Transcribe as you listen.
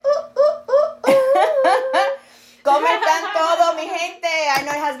¿Cómo están todos, mi gente? I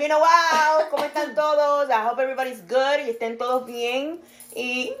know it has been a while. ¿Cómo están todos? I hope everybody's good y estén todos bien.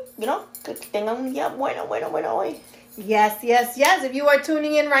 Y, que tengan un día bueno hoy. Yes. If you are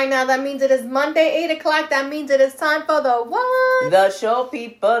tuning in right now, that means it is Monday, 8 o'clock. That means it is time for the what? The show,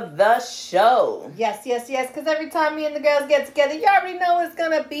 people. The show. Yes. Because every time me and the girls get together, you already know it's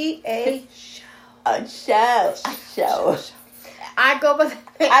going to be a show. A show. I go with...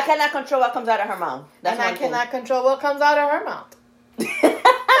 I cannot control what comes out of her mouth. That's and I cannot control what comes out of her mouth.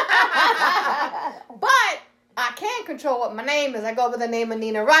 But I can control what my name is. I go by the name of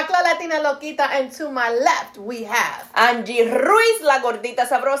Nina Rock, La Latina Loquita, and to my left we have Angie Ruiz, La Gordita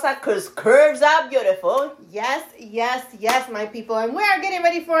Sabrosa, because curves are beautiful. Yes, my people. And we are getting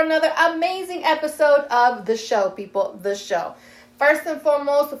ready for another amazing episode of the show, people. The show. First and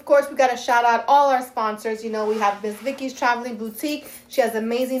foremost, of course, we got to shout out all our sponsors. We have Miss Vicky's Traveling Boutique. She has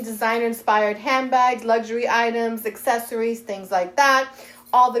amazing designer-inspired handbags, luxury items, accessories, things like that.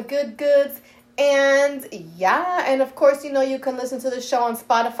 All the good goods. And of course, you can listen to the show on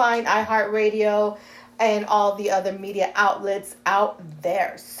Spotify and iHeartRadio and all the other media outlets out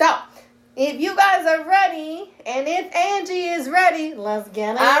there. So, if you guys are ready, and if Angie is ready, let's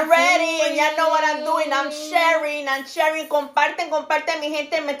get it. I'm ready, and y'all know what I'm doing. I'm sharing. Comparten, mi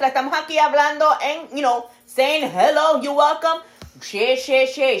gente, mientras estamos aquí hablando and, saying hello, you're welcome. Share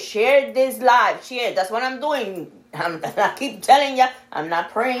this live. Share. That's what I'm doing. I keep telling you, I'm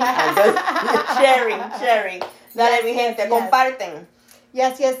not praying. I'm just sharing. Dale, mi gente, comparten.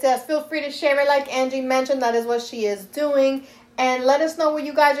 Yes. Feel free to share it like Angie mentioned. That is what she is doing. And let us know where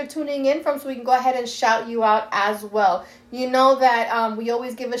you guys are tuning in from so we can go ahead and shout you out as well. You know that we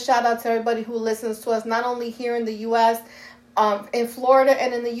always give a shout out to everybody who listens to us, not only here in the U.S., in Florida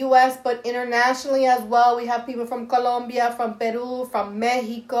and in the U.S., but internationally as well. We have people from Colombia, from Peru, from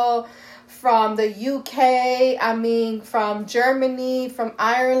Mexico, from the UK, from Germany, from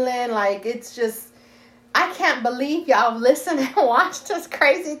Ireland. It's just... I can't believe y'all listen and watch this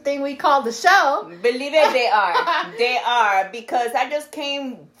crazy thing we call the show. Believe it, they are. They are, because I just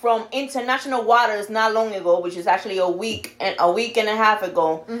came from international waters not long ago, which is actually a week and a half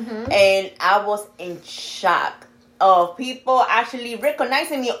ago. Mm-hmm. And I was in shock of people actually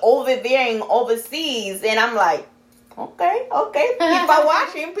recognizing me over there and overseas. And I'm like, okay. People are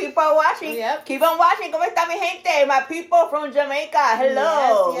watching. Yep. Keep on watching. ¿Cómo está mi gente? My people from Jamaica.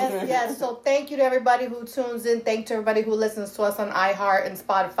 Hello. Yes. So thank you to everybody who tunes in. Thank you to everybody who listens to us on iHeart and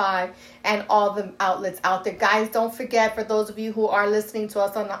Spotify and all the outlets out there. Guys, don't forget, for those of you who are listening to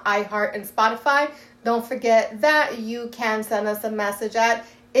us on the iHeart and Spotify, don't forget that you can send us a message at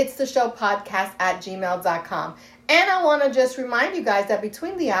itstheshowpodcast@gmail.com. And I want to just remind you guys that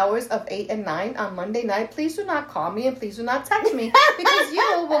between the hours of 8 and 9 on Monday night, please do not call me and please do not text me because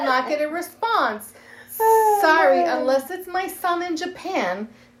you will not get a response. Sorry, unless it's my son in Japan,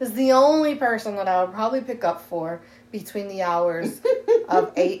 is the only person that I would probably pick up for between the hours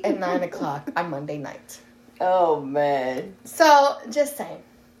of 8 and 9 o'clock on Monday night. Oh, man. So, just saying.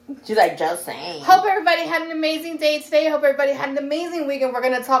 She's like, just saying. Hope everybody had an amazing day today. Hope everybody had an amazing week, and we're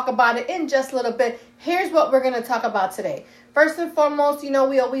going to talk about it in just a little bit. Here's what we're going to talk about today. First and foremost,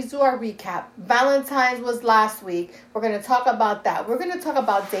 we always do our recap. Valentine's was last week. We're going to talk about that. We're going to talk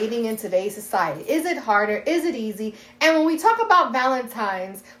about dating in today's society. Is it harder? Is it easy? And when we talk about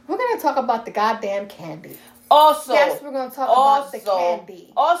Valentine's, we're going to talk about the goddamn candy. Also, yes, we're going to talk about the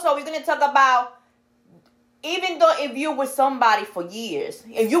candy. Also, we're going to talk about, even though if you're with somebody for years,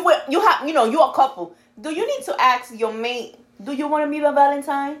 if you're a couple, do you need to ask your mate, do you want to be my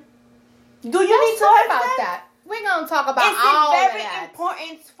Valentine? Do you need to talk about that? We're going to talk about all that. Is it very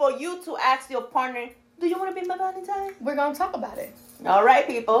important for you to ask your partner, do you want to be my Valentine? We're going to talk about it. All right,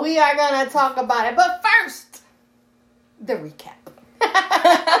 people. We are going to talk about it. But first, the recap.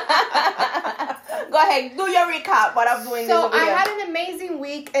 Go ahead, do your recap. What I'm doing. So I had an amazing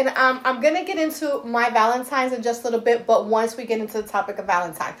week, and I'm gonna get into my Valentine's in just a little bit. But once we get into the topic of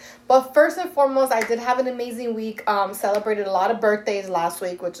Valentine's, but first and foremost, I did have an amazing week. Celebrated a lot of birthdays last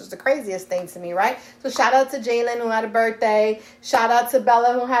week, which is the craziest thing to me, right? So shout out to Jalen who had a birthday. Shout out to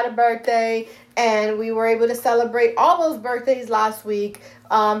Bella who had a birthday. And we were able to celebrate all those birthdays last week,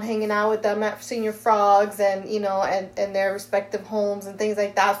 hanging out with them at Senior Frogs and, and their respective homes and things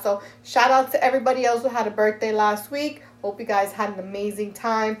like that. So shout out to everybody else who had a birthday last week. Hope you guys had an amazing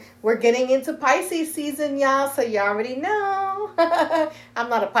time. We're getting into Pisces season, y'all, so you already know. I'm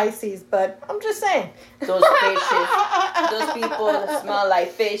not a Pisces, but I'm just saying. Those fishes. Those people smell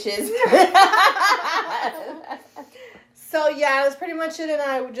like fishes. So, yeah, that's pretty much it. And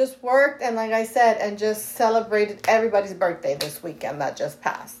I just worked and, like I said, and just celebrated everybody's birthday this weekend that just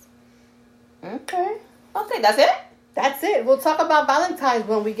passed. Okay, that's it? That's it. We'll talk about Valentine's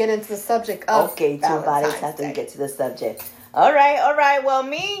when we get into the subject of Valentine's after we get to the subject. All right. Well,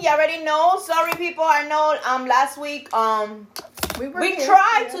 you already know. Sorry, people. I know. Last week, we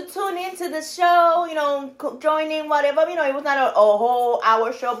tried to tune into the show. Join in, whatever. It was not a whole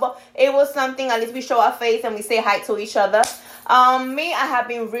hour show, but it was something. At least we show our face and we say hi to each other. I have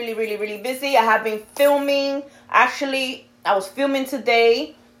been really, really, really busy. I have been filming. Actually, I was filming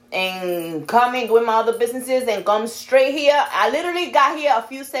today. And coming with my other businesses and come straight here. I literally got here a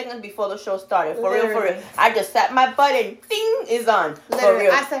few seconds before the show started. For real. I just sat my butt and ding is on. For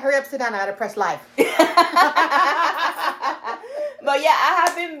real. I said, hurry up, sit down. I gotta press live. But yeah, I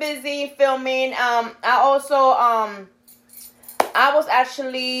have been busy filming. I was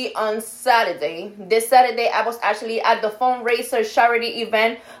actually on Saturday. This Saturday, I was actually at the Fundraiser charity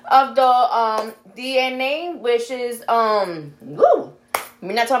event of the DNA, which is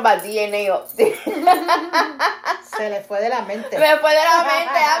We're not talking about DNA up there. Se le fue de la mente. I'm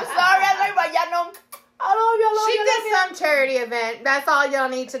sorry, but y'all know. She did some charity event. That's all y'all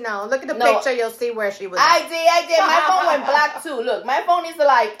need to know. Look at the picture. You'll see where she was. I did. My phone went black too. Look, my phone is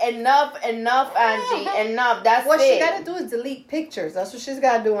like, enough, Angie. Enough. That's what it. What she got to do is delete pictures. That's what she's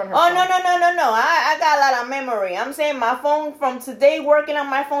got to do on her phone. No. I got a lot of memory. I'm saying my phone, from today working on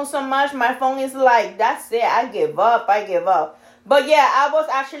my phone so much, my phone is like, that's it. I give up. But yeah, I was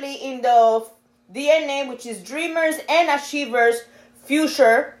actually in the DNA, which is Dreamers and Achievers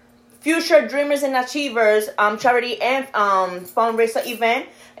Future Dreamers and Achievers charity and fundraiser event.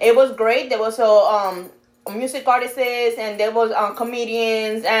 It was great. There was music artists and there was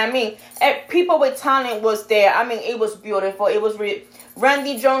comedians. And people with talent was there. It was beautiful. It was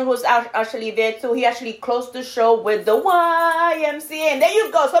Randy Jones was actually there too. He actually closed the show with the YMCA. And there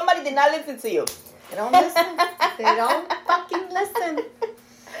you go. Somebody did not listen to you. They don't listen. They don't fucking listen.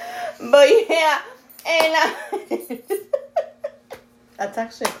 But yeah, and that's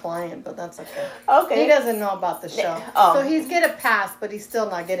actually a client, but that's okay. Okay. He doesn't know about the show. So he's get a pass, but he's still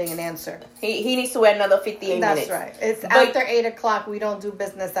not getting an answer. He needs to wait another 58 minutes. That's right. It's after 8 o'clock. We don't do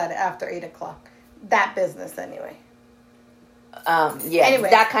business after 8 o'clock. That business anyway. Yeah, anyway.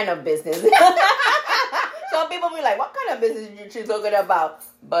 That kind of business. Some people be like, what kind of business are you talking about?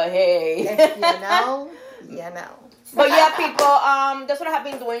 But hey. If you know. But yeah, people, that's what I have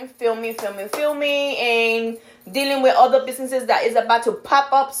been doing. Filming, and dealing with other businesses that is about to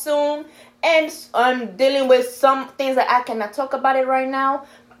pop up soon. And I'm dealing with some things that I cannot talk about it right now.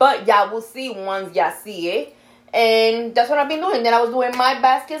 But y'all will see once y'all see it. And that's what I've been doing. Then I was doing my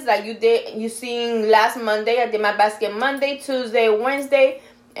baskets like you seen last Monday. I did my basket Monday, Tuesday, Wednesday.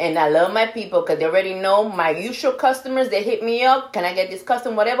 And I love my people because they already know my usual customers. They hit me up. Can I get this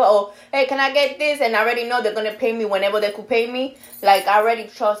custom, whatever? Or, hey, can I get this? And I already know they're going to pay me whenever they could pay me. Like, I already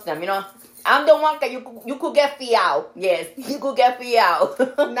trust them, I'm the one that you could get fiao. Yes, you could get fiao.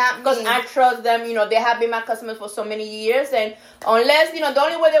 Not me. Because I trust them. They have been my customers for so many years. And unless, the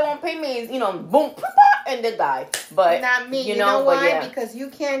only way they won't pay me is, boom, and they die. But not me. You know why? Yeah. Because you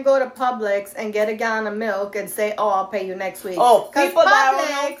can't go to Publix and get a gallon of milk and say, I'll pay you next week. Oh, people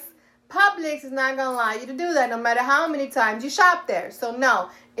Publix is not going to allow you to do that no matter how many times you shop there. So, no.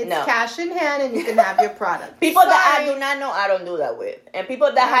 It's cash in hand and you can have your product. People that I do not know, I don't do that with. And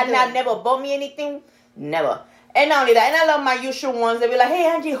people that never bought me anything, never. And not only that, and I love my usual ones. They be like, hey,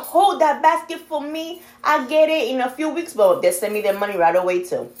 Angie, hold that basket for me. I get it in a few weeks. But they send me their money right away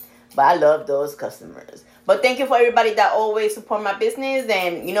too. But I love those customers. But thank you for everybody that always support my business.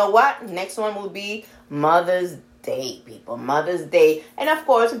 And you know what? Next one will be Mother's Day, people. Mother's Day. And of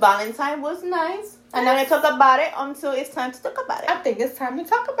course, Valentine was nice. And then I talk about it until it's time to talk about it. I think it's time to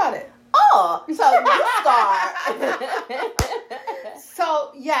talk about it. Oh, so you start.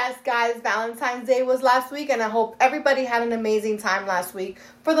 So, yes, guys, Valentine's Day was last week, and I hope everybody had an amazing time last week.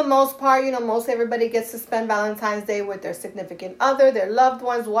 For the most part, most everybody gets to spend Valentine's Day with their significant other, their loved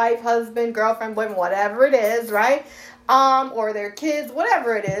ones, wife, husband, girlfriend, boyfriend, whatever it is, right? Or their kids,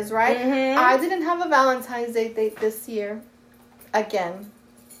 whatever it is, right? Mm-hmm. I didn't have a Valentine's Day date this year. Again.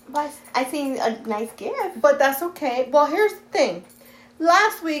 But I seen a nice gift. But that's okay. Well, here's the thing.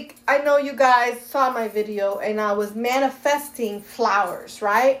 Last week, I know you guys saw my video and I was manifesting flowers,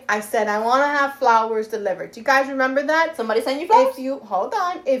 right? I said I want to have flowers delivered. Do you guys remember that? Somebody sent you flowers?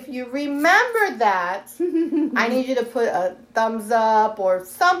 If you remember that, I need you to put a thumbs up or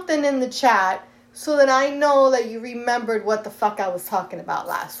something in the chat so that I know that you remembered what the fuck I was talking about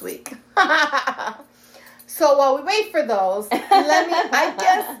last week. So while we wait for those, I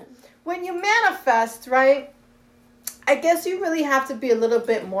guess when you manifest, right, I guess you really have to be a little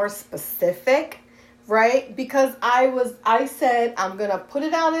bit more specific right? Because I said, I'm going to put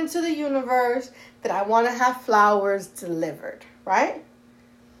it out into the universe that I want to have flowers delivered, right?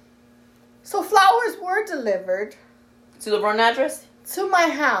 So flowers were delivered. To the wrong address? To my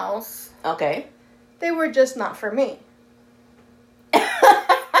house. Okay. They were just not for me.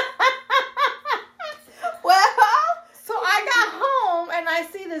 So I got home and I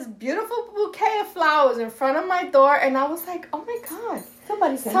see this beautiful bouquet of flowers in front of my door, and I was like, oh my God.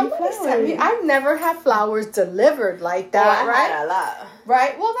 Somebody sent me. I've never had flowers delivered like that, right? Had a lot.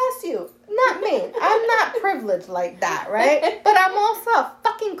 Right? Well, that's you. Not me. I'm not privileged like that, right? But I'm also a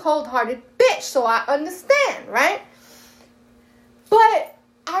fucking cold-hearted bitch, so I understand, right? But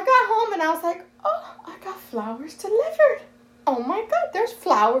I got home and I was like, oh, I got flowers delivered. Oh my God, there's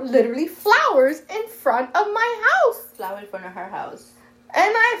literally flowers in front of my house. Flower in front of her house.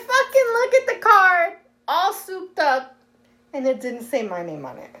 And I fucking look at the card, all souped up, and it didn't say my name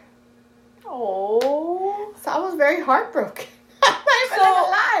on it. Oh. So I was very heartbroken. I'm not even gonna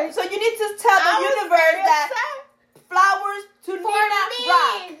lie. So you need to tell the universe that flowers to Nina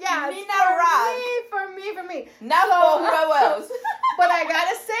Rock. Yeah, Nina Rock. For me. Not for whoever else. But I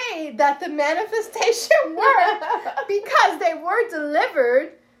gotta say that the manifestation worked because they were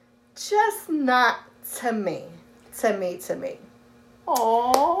delivered, just not to me. To me.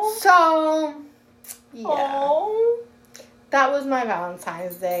 Oh. So, yeah. Aww. That was my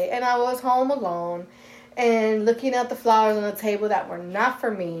Valentine's Day. And I was home alone and looking at the flowers on the table that were not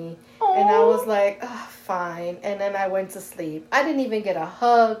for me. Aww. And I was like, oh, fine. And then I went to sleep. I didn't even get a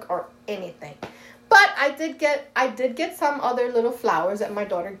hug or anything. But I did get some other little flowers that my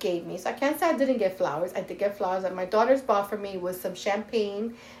daughter gave me. So I can't say I didn't get flowers. I did get flowers that my daughters bought for me with some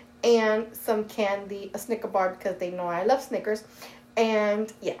champagne and some candy, a Snicker bar because they know I love Snickers.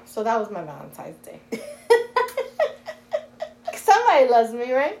 And yeah, so that was my Valentine's Day. Somebody loves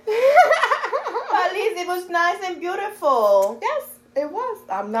me, right? At least it was nice and beautiful. Yes, it was.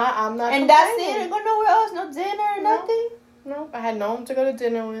 I'm not And that's it? You're going nowhere else? No dinner, nothing? No, I had no one to go to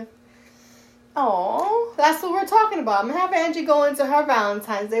dinner with. Oh, that's what we're talking about. I'm gonna have Angie go into her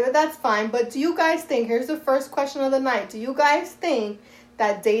Valentine's Day, but that's fine. But do you guys think, here's the first question of the night, do you guys think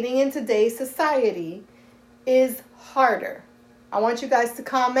that dating in today's society is harder? I want you guys to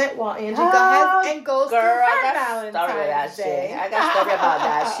comment while Angie goes through her Valentine's Day. I got a story about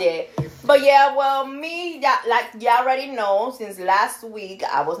that shit. But yeah, well, me, like you already know, since last week,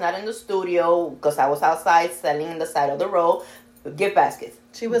 I was not in the studio because I was outside selling on the side of the road gift baskets.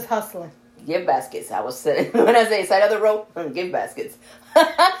 She was hustling. Gift baskets. I was sitting, when I say side of the road, gift baskets.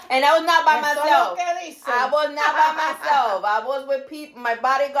 And I was not by myself. I was not by myself. I was with my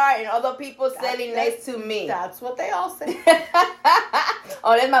bodyguard and other people selling next to me. That's what they all say.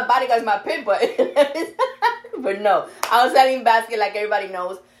 Oh, that's my bodyguard's my pimp, but no. I was selling baskets like everybody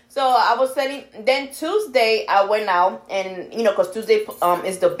knows. So I was selling. Then Tuesday, I went out and, because Tuesday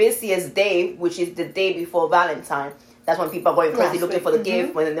is the busiest day, which is the day before Valentine. That's when people are going crazy looking for the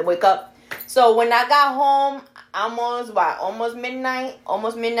gift when they wake up. So when I got home, almost midnight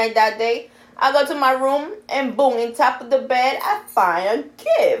that day, I go to my room and boom, in top of the bed, I find a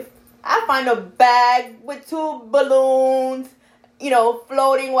gift. I find a bag with 2 balloons,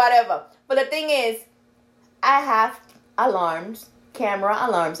 floating, whatever. But the thing is, I have camera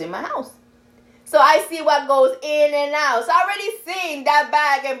alarms in my house. So I see what goes in and out. So I already seen that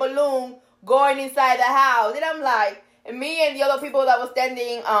bag and balloon going inside the house. And I'm like, and me and the other people that was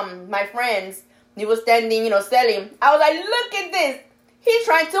standing, my friends, they were standing, selling. I was like, look at this. He's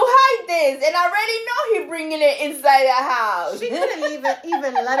trying to hide this. And I already know he's bringing it inside the house. She couldn't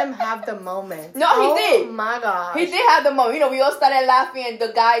even let him have the moment. No, he did. Oh, my God. He did have the moment. We all started laughing. And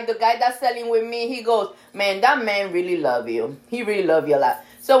the guy that's selling with me, he goes, man, that man really love you. He really love you a lot.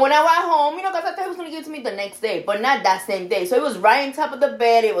 So when I went home, because I thought he was going to give it to me the next day, but not that same day. So it was right on top of the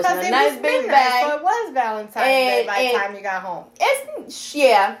bed. It was in a nice big bag. So it was Valentine's Day by the time you got home.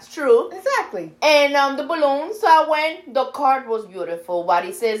 It's true. Exactly. And the balloon, so I went, the card was beautiful. What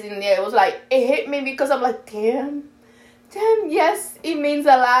he says in there, it was like, it hit me because I'm like, damn, yes, it means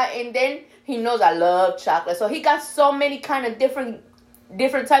a lot. And then he knows I love chocolate. So he got so many kind of different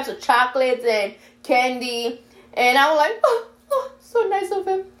types of chocolates and candy. And I was like, oh, so nice of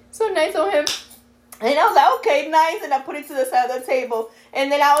him. And I was like, okay, nice. And I put it to the side of the table.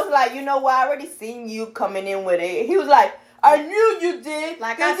 And then I was like, you know what? I already seen you coming in with it. He was like, I knew you did.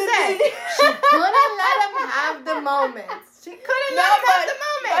 Like I said, she couldn't let him have the moment. She couldn't let him have the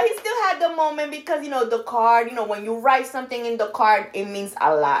moment. But he still had the moment because, the card, when you write something in the card, it means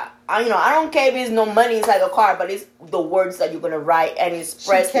a lot. I don't care if there's no money inside the card, but it's the words that you're going to write and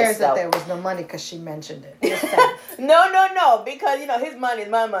express yourself. She cares that there was no money because she mentioned it. No, because, his money is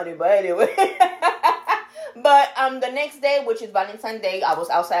my money, but anyway. But the next day, which is Valentine's Day, I was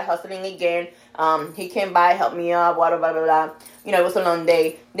outside hustling again. He came by, helped me up, blah, blah, blah, blah, blah. You know, it was a long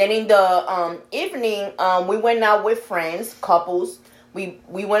day. Then in the evening, we went out with friends, couples. We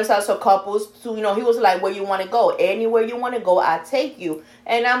went out to couples. To, you know, he was like, where you want to go? Anywhere you want to go, I'll take you.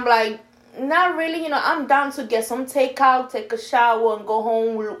 And I'm like, not really. You know, I'm down to get some takeout, take a shower, and go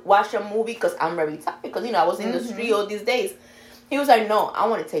home, watch a movie because I'm very tired. Because, you know, I was in the street all these days. He was like, no, I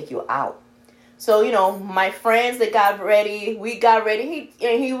want to take you out. So, you know, my friends, they got ready. We got ready.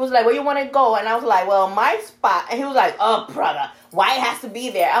 He was like, where you want to go? And I was like, well, my spot. And he was like, oh, brother, why it has to be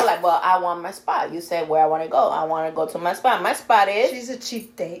there? I was like, well, I want my spot. You said where I want to go. I want to go to my spot. My spot is... She's a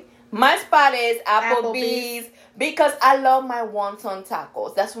cheap date. My spot is Applebee's because I love my wonton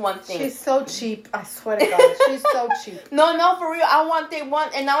tacos. That's one thing. She's so cheap. I swear to God. She's so cheap. No, for real. I wanted one.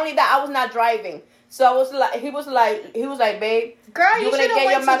 And not only that, I was not driving. So I was like, he was like, babe, girl, you should have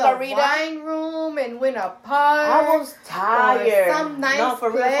went to margarita? The wine room and win a park. I was tired. Or some nice no, for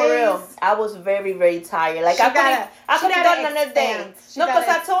place. real. I was very, very tired. Like I could have done another day. No, because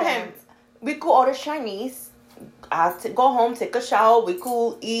I told him we could order Chinese. I go home, take a shower. We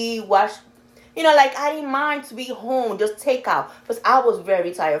could eat, watch. You know, like I didn't mind to be home, just take out. Because I was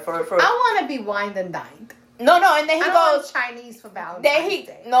very tired for. I want to be wined and dined. No, and then he goes Chinese for Valentine's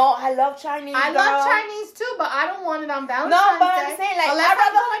Day. No, I love Chinese. I love Chinese too, but I don't want it on Valentine's Day. No, but I'm saying like unless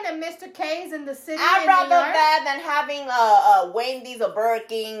I'm going to Mr. K's in the city. I'd rather that than having a Wendy's or Burger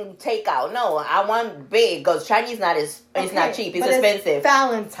King takeout. No, I want big because Chinese it's not cheap. It's expensive. It's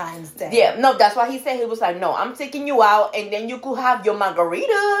Valentine's Day. Yeah, no, that's why he said. He was like, no, I'm taking you out, and then you could have your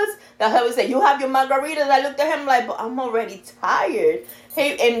margaritas. That's how he said, you have your margaritas. I looked at him like, but I'm already tired.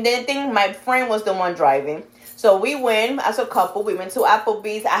 Hey, and then think my friend was the one driving. So we went as a couple. We went to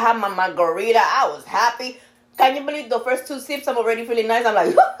Applebee's. I had my margarita. I was happy. Can you believe the first 2 sips? I'm already feeling nice. I'm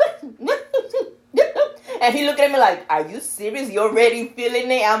like, and he looked at me like, are you serious? You're already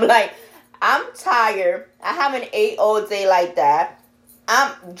feeling it? I'm like, I'm tired. I haven't ate all day like that.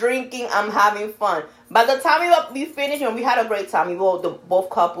 I'm drinking. I'm having fun. By the time we finished, we had a great time. We both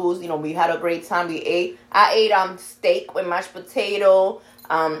couples, we had a great time. We ate. I ate steak with mashed potato.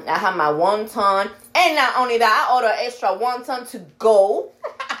 I had my wonton. And not only that, I ordered extra wonton to go.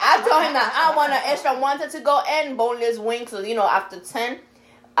 I told him that I want an extra wonton to go and boneless wings. So, after 10,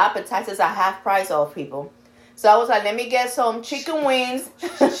 appetizers are half price off, people. So I was like, let me get some chicken wings.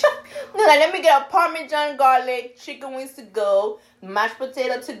 Let me get a Parmesan garlic chicken wings to go, mashed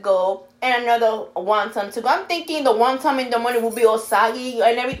potato to go, and another wonton to go. I'm thinking the wonton in the morning will be all soggy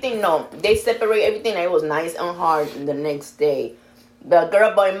and everything. No, they separate everything. And it was nice and hard the next day. But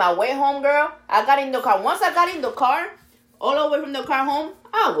in my way home, girl, I got in the car. Once I got in the car, all the way from the car home,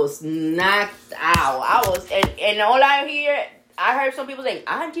 I was knocked out. And all I heard some people saying,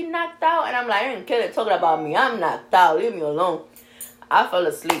 Auntie knocked out. And I'm like, I didn't care. They're talking about me. I'm knocked out. Leave me alone. I fell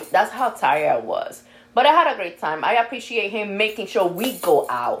asleep. That's how tired I was. But I had a great time. I appreciate him making sure we go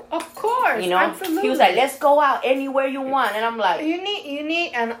out. Of course, absolutely. He was like, "Let's go out anywhere you want," and I'm like, "You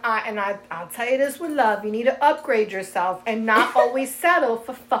need," and I'll tell you this with love. You need to upgrade yourself and not always settle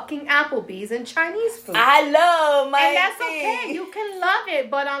for fucking Applebee's and Chinese food. I love my and that's okay. You can love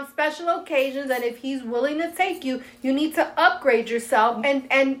it, but on special occasions, and if he's willing to take you, you need to upgrade yourself and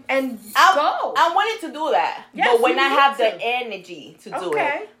go. I wanted to do that, but when I have the energy to do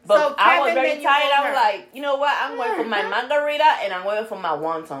it. But so I was very tired. I was like, you know what? I'm going for my margarita and I'm going for my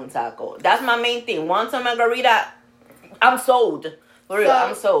wonton taco. That's my main thing. Wonton margarita. I'm sold. For real,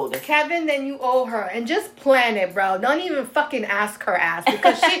 I'm sold. Kevin, then you owe her. And just plan it, bro. Don't even fucking ask her ass.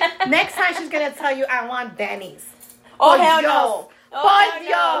 Because next time she's going to tell you, I want Denny's. Oh, hell no.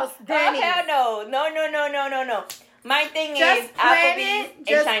 Denny's. Oh, hell no. No. My thing is Applebee's and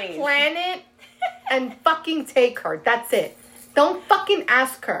Chinese. Just plan it and fucking take her. That's it. Don't fucking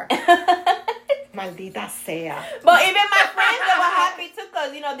ask her. Maldita sea. But even my friends, they were happy too,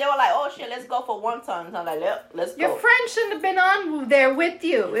 because, they were like, oh shit, let's go for wonton. So I'm like, let's go. Your friends shouldn't have been on there with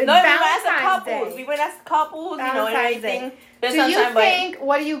you. No, we went as couples. We went as couples, and everything.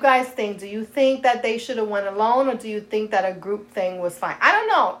 What do you guys think? Do you think that they should have went alone, or do you think that a group thing was fine? I don't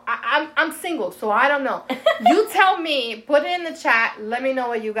know. I'm single, so I don't know. You tell me. Put it in the chat. Let me know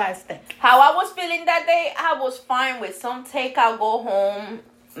what you guys think. How I was feeling that day, I was fine with some takeout, go home,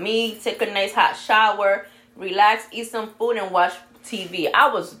 me take a nice hot shower, relax, eat some food, and watch TV. I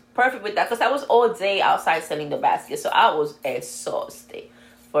was perfect with that because I was all day outside selling the basket, so I was exhausted.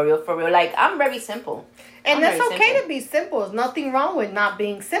 For real. Like, I'm very simple. And that's okay to be simple. There's nothing wrong with not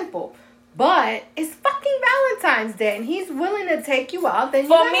being simple. But it's fucking Valentine's Day, and he's willing to take you out. Then you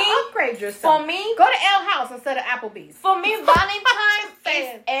gotta upgrade yourself. For me, go to Ale House instead of Applebee's. For me, Valentine's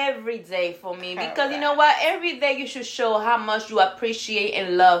is every day for me, because you know what? Every day you should show how much you appreciate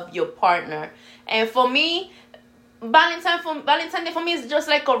and love your partner. And for me, Valentine's Day for me is just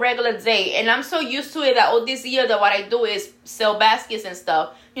like a regular day, and I'm so used to it that this year that what I do is sell baskets and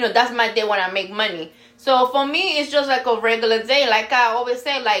stuff. You know, that's my day when I make money. So for me, it's just like a regular day. Like I always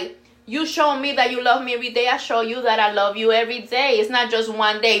say, like, you show me that you love me every day, I show you that I love you every day. It's not just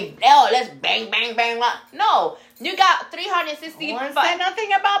one day. Oh, let's bang, bang, bang. No, you got 365. One say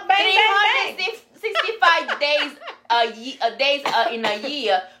nothing about bang, bang, bang. 365 days in a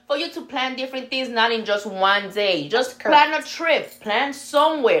year for you to plan different things, not in just one day. Just plan a trip, plan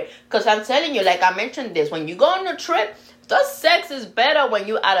somewhere. Because I'm telling you, like I mentioned this, when you go on a trip, the sex is better when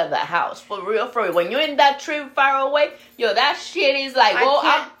you're out of the house. For real, for real. When you're in that trip far away, yo, that shit is like,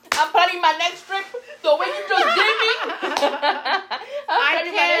 I'm planning my next trip. So when you just give me,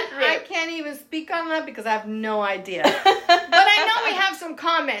 I can't even speak on that because I have no idea. But I know we have some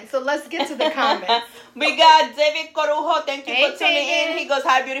comments, so let's get to the comments. We got David Corujo. Thank you for tuning in. He goes,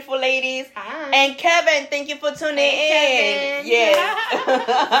 "Hi, beautiful ladies." Hi. And Kevin, thank you for tuning in. Kevin.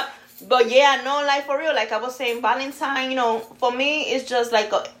 Yes. But yeah, no, like for real, like I was saying, Valentine, you know, for me, it's just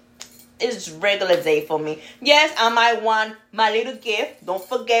like it's regular day for me. Yes, I might want my little gift. Don't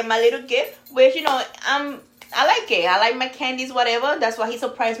forget my little gift, which, you know, I like it. I like my candies, whatever. That's why he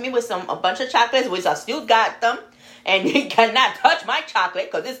surprised me with a bunch of chocolates, which I still got them. And he cannot touch my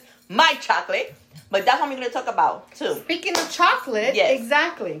chocolate because it's my chocolate. But that's what we're going to talk about, too. Speaking of chocolate, yes.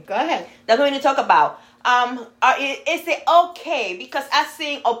 Exactly. Go ahead. That's what we're going to talk about. Is it okay? Because I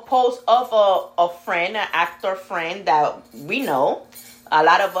seen a post of a friend, an actor friend that we know. A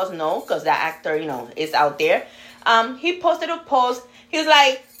lot of us know because that actor, you know, is out there. He posted a post. He was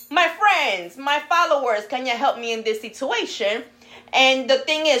like, "My friends, my followers, can you help me in this situation?" And the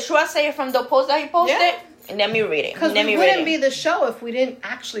thing is, should I say it from the post that he posted? Yeah. Let me read it. Because we wouldn't be the show if we didn't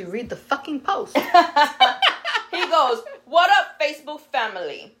actually read the fucking post. He goes, "What up, Facebook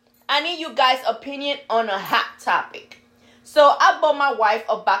family? I need you guys' opinion on a hot topic. So I bought my wife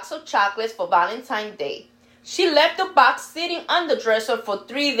a box of chocolates for Valentine's Day. She left the box sitting on the dresser for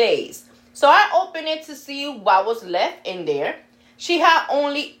 3 days. So I opened it to see what was left in there. She had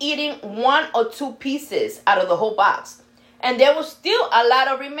only eaten 1 or 2 pieces out of the whole box. And there was still a lot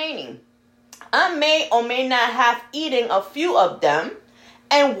of remaining. I may or may not have eaten a few of them.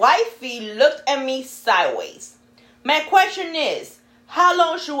 And wifey looked at me sideways. My question is, how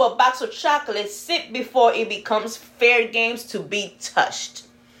long should a box of chocolates sit before it becomes fair games to be touched?"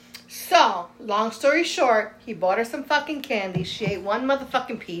 So, long story short, he bought her some fucking candy. She ate 1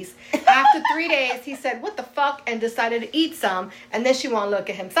 motherfucking piece. After 3 days, he said, "What the fuck?" and decided to eat some. And then she won't look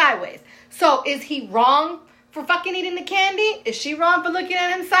at him sideways. So, is he wrong for fucking eating the candy? Is she wrong for looking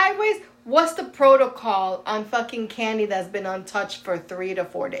at him sideways? What's the protocol on fucking candy that's been untouched for 3 to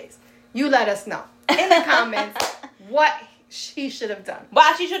 4 days? You let us know in the comments what she should have done.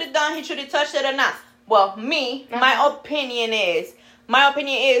 What she should have done, he should have touched it or not. Well, my opinion is,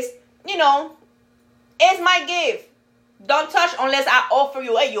 you know, it's my gift. Don't touch unless I offer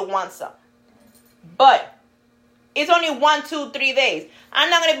you, hey, you want some. But it's only 1, 2, 3 days. I'm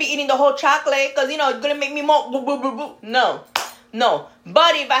not going to be eating the whole chocolate because, you know, it's going to make me more. No.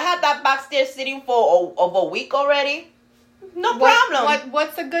 But if I have that box there sitting for over a week already, no problem.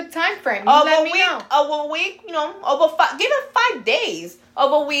 What's a good time frame? You let me know. Over a week, you know, give it 5 days.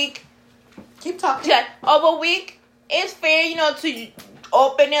 Over a week. Keep talking. Yeah, over a week, it's fair, you know, to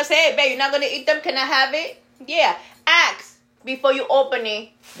open it and say, "Hey, babe, you're not going to eat them. Can I have it?" Yeah. Ask before you open it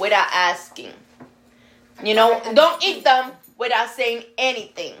without asking. You know, don't eat them without saying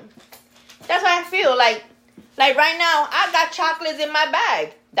anything. That's what I feel like. Like right now, I got chocolates in my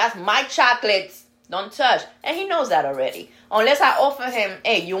bag. That's my chocolates. Don't touch. And he knows that already. Unless I offer him,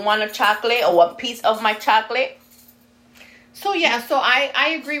 "Hey, you want a chocolate or a piece of my chocolate?" So yeah, so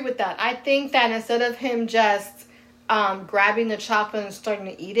I agree with that. I think that instead of him just grabbing the chocolate and starting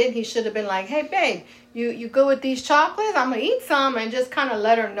to eat it, he should have been like, "Hey babe, you good with these chocolates? I'm gonna eat some," and just kind of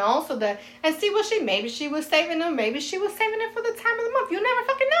let her know so that, and see what maybe she was saving them, maybe she was saving it for the time of the month. You never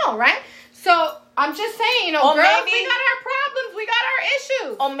fucking know, right? So I'm just saying, you know, or girls, maybe, we got our problems, we got our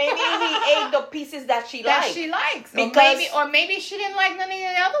issues. Or maybe he ate the pieces that she likes. That she likes. Because, or maybe she didn't like none of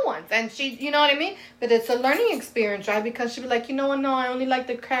the other ones. And she, you know what I mean? But it's a learning experience, right? Because she'd be like, "You know what? No, I only like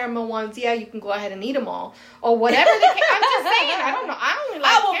the caramel ones. Yeah, you can go ahead and eat them all." Or whatever. I'm just saying. I don't know. I only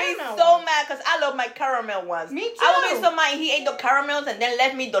like caramel. I will be so mad because I love my caramel ones. Me too. I will be so mad he ate the caramels and then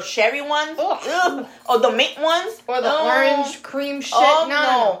left me the cherry ones. Ugh. Or the mint ones. Or the orange cream shit. Oh,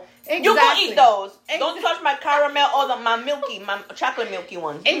 no. Exactly. You can eat those. Don't touch my caramel or my chocolate milky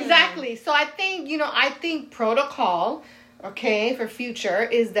ones. Exactly. So I think protocol, okay, for future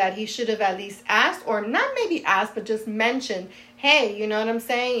is that he should have at least asked, or not maybe asked, but just mentioned, hey, you know what I'm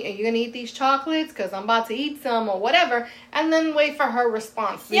saying? Are you going to eat these chocolates? Because I'm about to eat some or whatever. And then wait for her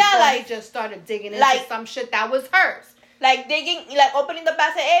response. Before he just started digging into some shit that was hers. Like opening the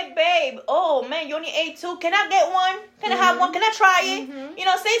basket. Hey, babe. Oh, man, you only ate 2. Can I get one? Can I have one? Can I try it? You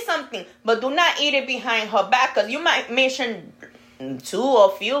know, say something. But do not eat it behind her back, because you might mention 2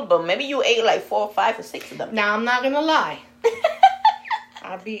 or few, but maybe you ate like 4 or 5 or 6 of them. Now, I'm not going to lie.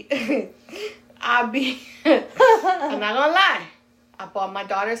 I'm not gonna lie. I bought my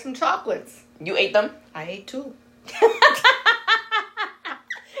daughter some chocolates. You ate them? I ate 2.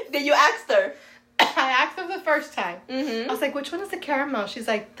 Did you ask her? I asked her the first time. I was like, which one is the caramel? She's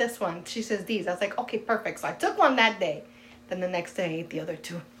like, this one. She says these. I was like, okay, perfect. So I took one that day. Then the next day I ate the other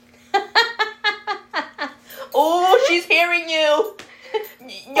 2. Oh, she's hearing you.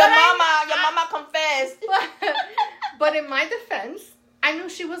 Your mama confessed. But in my defense, I knew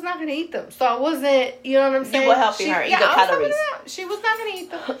she was not going to eat them. So I wasn't, you know what I'm saying? You were helping her eat the calories. She was not going to eat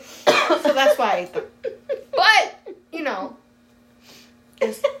them. So that's why I ate them. But, you know,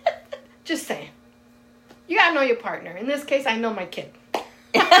 it's just saying. You got to know your partner. In this case, I know my kid.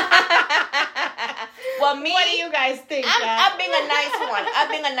 Well, me. What do you guys think? I'm being a nice one. I'm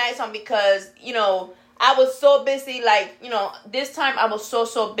being a nice one because, you know, I was so busy, like, you know, this time I was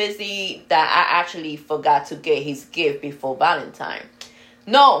so busy that I actually forgot to get his gift before Valentine.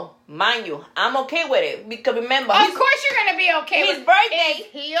 No, mind you, I'm okay with it. Because remember, of course you're going to be okay with his birthday. Is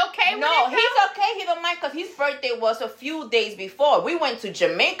he okay with it? No, he's okay. He don't mind because his birthday was a few days before. We went to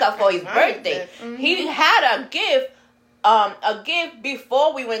Jamaica for his birthday. He had a gift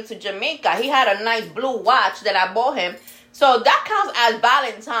before we went to Jamaica. He had a nice blue watch that I bought him. So that counts as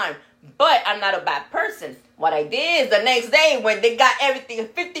Valentine. But I'm not a bad person. What I did is the next day when they got everything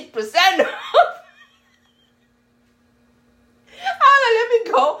 50% off, let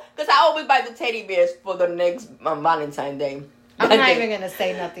me go. Because I always buy the teddy bears for the next Valentine's Day. I'm not even going to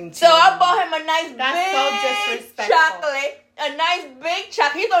say nothing to so you. So I bought him a nice That's big chocolate. A nice big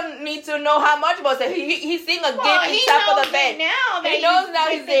chocolate. He don't need to know how much, but he's seeing a gift on top of the bed. Now he knows now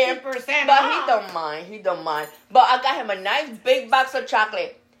he's there. But off. He don't mind. But I got him a nice big box of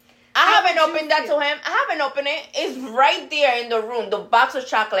chocolate. I haven't opened that to him. I haven't opened it. It's right there in the room, the box of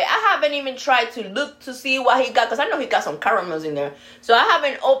chocolate. I haven't even tried to look to see what he got, because I know he got some caramels in there. So I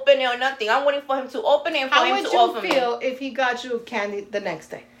haven't opened it or nothing. I'm waiting for him to open it and for him to offer me. How would you feel if he got you candy the next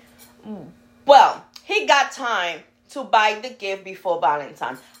day? Well, he got time to buy the gift before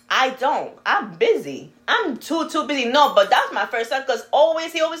Valentine's. I don't. I'm busy. I'm too busy. No, but that's my first son, because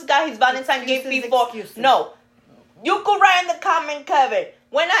he always got his Valentine gift before. Excuses. No. You could write in the comment, Kevin.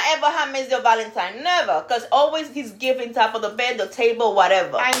 When I ever have missed your Valentine? Never. Because always he's giving top of the bed, the table,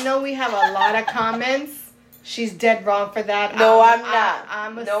 whatever. I know we have a lot of comments. She's dead wrong for that. No, I'm not.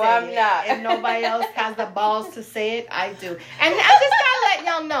 I'm not. If nobody else has the balls to say it, I do. And I just got to let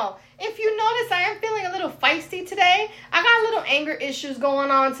y'all know. If you notice, I am feeling a little feisty today. I got little anger issues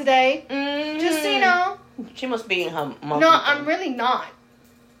going on today. Just so you know. She must be in her mom. No, I'm really not.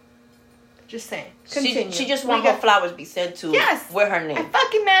 Just saying. Continue. She just wants her flowers be sent to with her name. I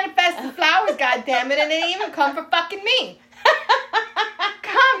fucking manifested flowers, goddammit, and they didn't even come for fucking me.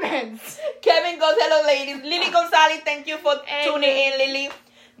 Comments. Kevin goes, hello ladies. Lily Gonzalez, thank you for tuning in, Lily.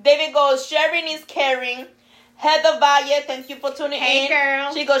 David goes, sharing is caring. Heather Valle, thank you for tuning in. Hey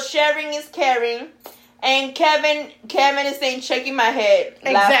girl. She goes, sharing is caring. And Kevin is saying, shaking my head.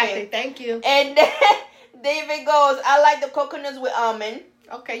 Exactly, laughing. Thank you. And David goes, I like the coconuts with almond.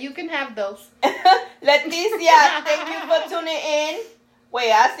 Okay, you can have those. Leticia, thank you for tuning in. Wait,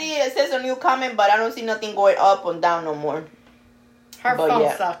 I see it says a new comment, but I don't see nothing going up or down no more. Her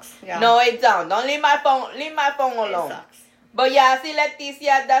phone sucks. Yeah. No, it don't. Don't leave my phone. Leave my phone alone. It sucks. But yeah, I see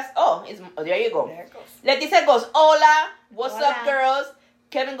Leticia. There you go. There it goes. Leticia goes, hola. What's up, girls?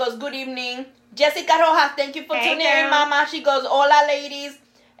 Kevin goes, good evening. Jessica Rojas, thank you for tuning in, mama. She goes, hola, ladies.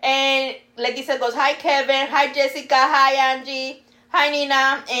 And Leticia goes, hi, Kevin. Hi, Jessica. Hi, Angie. Hi,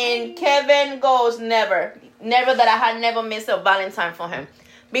 Nina. And Kevin goes, never. Never that I had never missed a Valentine for him.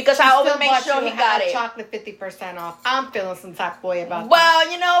 Because I always make sure he got it. Chocolate 50% off. I'm feeling some type of way about that. Well,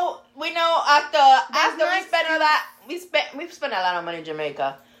 we know after we spent a lot, we spent a lot of money in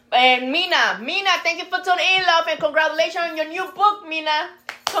Jamaica. And Mina, thank you for tuning in, love, and congratulations on your new book, Mina.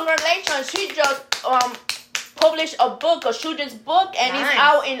 Congratulations. She just published a book, a children's book, and it's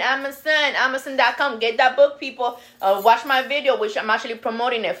out in Amazon, Amazon.com. Get that book, people. Watch my video, which I'm actually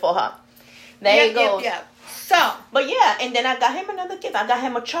promoting it for her. There you go. Yep. So, but yeah, and then I got him another gift. I got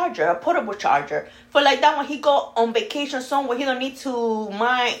him a charger, a portable charger. For like that when he go on vacation somewhere, he don't need to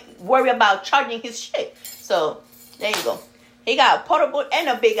worry about charging his shit. So, there you go. He got a portable and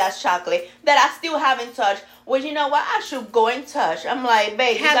a big ass chocolate that I still haven't touched. Which, you know what? I should go and touch. I'm like,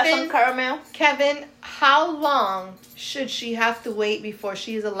 babe, you got some caramel? Kevin, how long should she have to wait before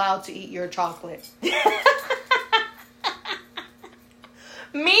she is allowed to eat your chocolate?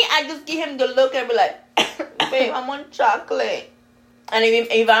 Me, I just give him the look and be like, babe, I want chocolate. And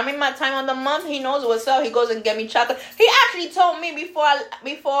if I'm in my time of the month, he knows what's up. He goes and get me chocolate. He actually told me before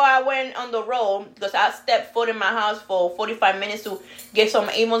I went on the road, because I stepped foot in my house for 45 minutes to get some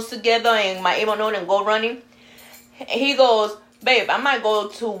Avons together and my Avon note and go running. He goes, babe, I might go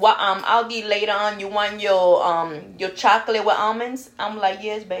to Aldi later on. You want your chocolate with almonds? I'm like,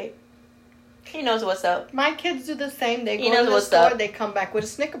 yes, babe. He knows what's up. My kids do the same. They go to the store, they come back with a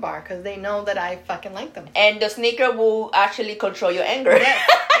Snicker bar because they know that I fucking like them. And the Snicker will actually control your anger. Yes,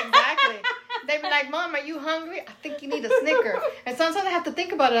 exactly. They be like, Mom, are you hungry? I think you need a Snicker. And sometimes I have to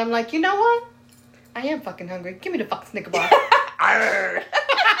think about it. I'm like, you know what? I am fucking hungry. Give me the fucking Snicker bar.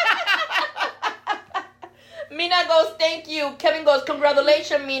 Mina goes, thank you. Kevin goes,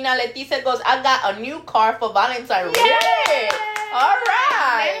 congratulations, Mina. Leticia goes, I got a new car for Valentine's. Yay! All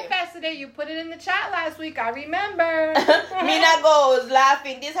right. Manifested it. You put it in the chat last week. I remember. Mina goes,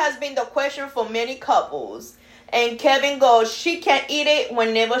 laughing. This has been the question for many couples. And Kevin goes, she can eat it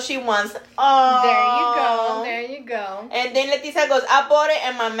whenever she wants. Oh, there you go. And then Leticia goes, I bought it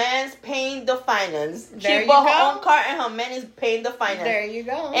and my man's paying the finance. There she bought her own car and her man is paying the finance. There you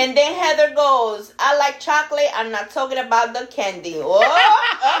go. And then Heather goes, I like chocolate. I'm not talking about the candy. Oh,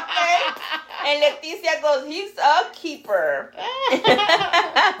 okay. And Leticia goes, he's a keeper.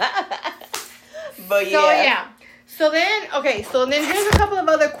 But yeah. So then here's a couple of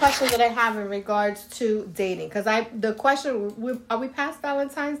other questions that I have in regards to dating. Because the question, are we past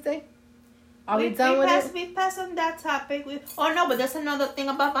Valentine's Day? Are we done with it? We passed on that topic. But there's another thing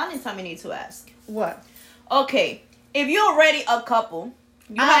about Valentine we need to ask. What? Okay, if you're already a couple,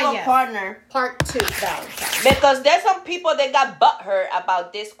 you have a partner. Part 2, Valentine. Because there's some people that got butthurt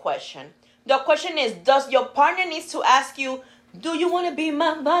about this question. The question is, does your partner need to ask you, do you want to be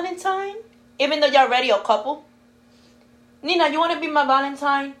my Valentine? Even though you're already a couple? Nina, you want to be my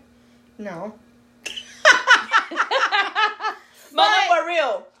Valentine? No. But no, for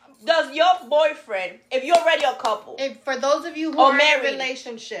real. Does your boyfriend, if you're already a couple, for those of you who are in a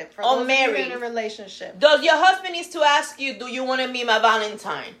relationship, does your husband need to ask you, do you want to be my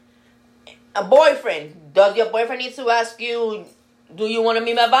Valentine? A boyfriend, does your boyfriend need to ask you, do you want to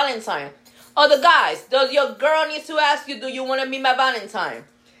be my Valentine? Other guys, does your girl need to ask you, do you want to be my Valentine?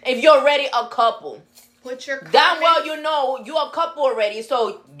 If you're already a couple. Put your comments. Damn well you know you're a couple already,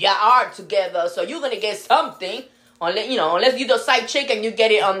 so you are together, so you're gonna get something. Unless you're the side chick and you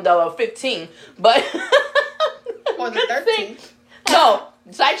get it on the 15. But or the 13. No,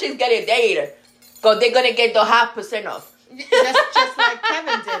 side chicks get it later. Because they're gonna get the 0.5% off. Just like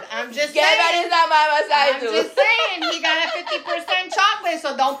Kevin did. I'm just saying. Kevin is not my side I'm just saying he got a 50% chocolate,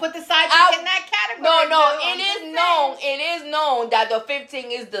 so don't put the side chick in that category. No, it is known that the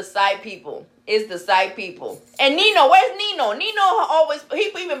 15 is the side people. Is the side people. And Nino, where's Nino? Nino always,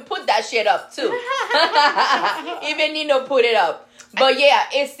 he even put that shit up too. Even Nino put it up. But yeah,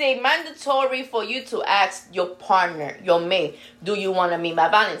 it's a mandatory for you to ask your partner, your mate, do you want to meet my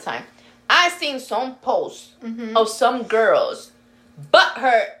Valentine? I've seen some posts of some girls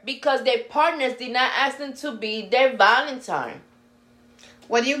butthurt because their partners did not ask them to be their Valentine.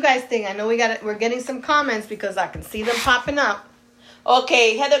 What do you guys think? I know we're getting some comments because I can see them popping up.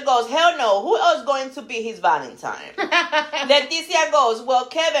 Okay, Heather goes, hell no. Who else going to be his Valentine? Leticia goes, well,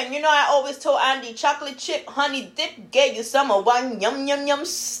 Kevin, I always told Andy, chocolate chip honey dip get you some of one yum yum yum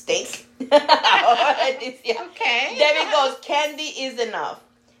steak. Leticia. Okay. Debbie goes, candy is enough.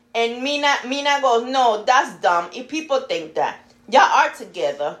 And Mina goes, no, that's dumb. If people think that. Y'all are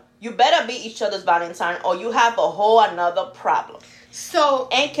together. You better be each other's Valentine or you have a whole another problem.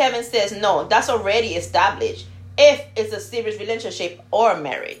 And Kevin says, no, that's already established. If it's a serious relationship or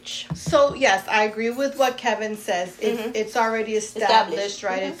marriage. So, yes, I agree with what Kevin says. It's already established,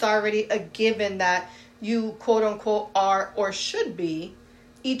 right? It's already a given that you, quote unquote, are or should be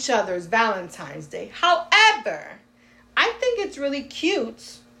each other's Valentine's Day. However, I think it's really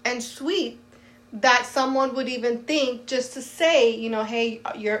cute and sweet that someone would even think just to say, hey,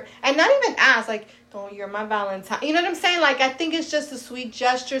 and not even ask, like, oh, you're my Valentine. You know what I'm saying? Like, I think it's just a sweet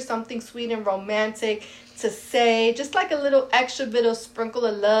gesture, something sweet and romantic to say, just like a little extra bit of sprinkle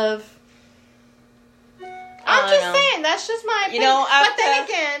of love. I'm just saying, that's just my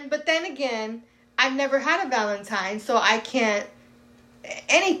opinion. But then again, I've never had a Valentine, so I can't.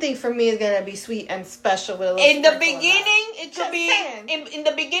 Anything for me is gonna be sweet and special with a little. In the beginning, it could be in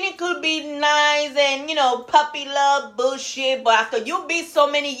the beginning could be nice and puppy love bullshit. But after you be so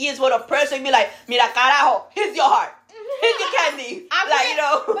many years with a person, you be like, mira carajo, here's your heart, here's your candy. But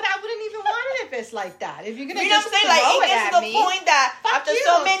I wouldn't even want it if it's like that. If you're gonna, what I'm saying, like it gets to the point that after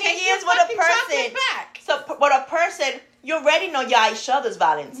so many years with a person, with a person. You already know y'all each other's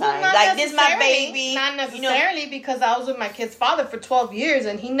Valentine. Well, like, this my baby. Not necessarily, because I was with my kid's father for 12 years,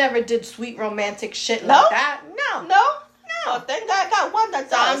 and he never did sweet romantic shit like that. No. Oh, thank God I got one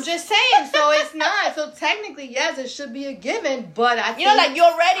that does. So I'm just saying, so it's not. So technically, yes, it should be a given, but I think... you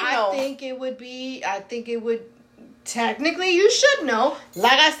already know. I think it would... Technically, you should know,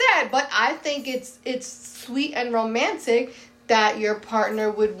 like I said, but I think it's sweet and romantic that your partner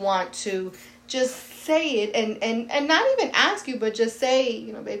would want to just say it and not even ask you, but just say,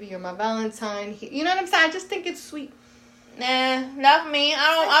 baby, you're my Valentine. You know what I'm saying? I just think it's sweet. Nah, not me.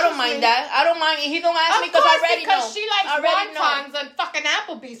 I don't mind that. I don't mind. He don't ask me because I already know. Because she likes wontons and fucking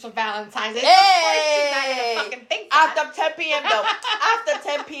Applebee's for Valentine's. Hey! Hey! She's not even fucking think After 10 p.m. though. After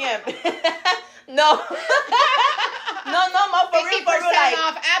 10 p.m. No. No, for real. 50%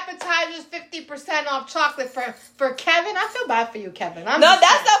 off appetizers, 50% off chocolate for Kevin. I feel bad for you, Kevin. That's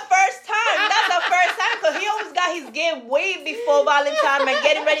the first time. Because he always got his gift way before Valentine and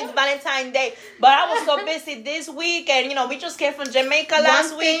getting ready to Valentine's Day. But I was so busy this week, and we just came from Jamaica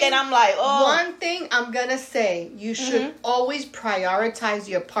last week, and I'm like, oh. One thing I'm gonna say, you should always prioritize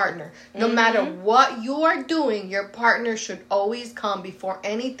your partner. No matter what you are doing, your partner should always come before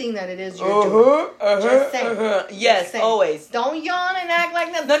anything that it is you're doing. Just saying. Yes, just saying. always. Don't yawn and act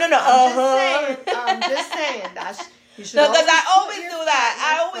like that. No. I'm just saying. Because I always do that.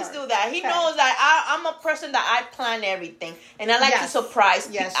 I always do that. He knows that I'm a person that I plan everything, and I like to surprise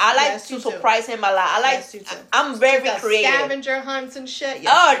people. I like to surprise him a lot. I'm very creative. Scavenger hunts and shit.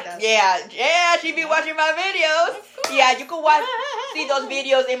 Yeah. She be watching my videos. Yeah, you can see those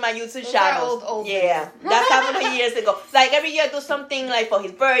videos in my YouTube channel. Old yeah, that's happened years ago. Like every year, I do something like for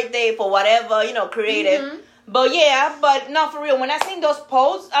his birthday, for whatever, creative. But not for real. When I seen those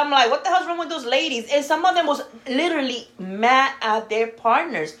posts, I'm like, what the hell's wrong with those ladies? And some of them was literally mad at their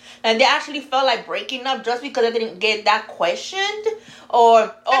partners. And they actually felt like breaking up just because they didn't get that questioned.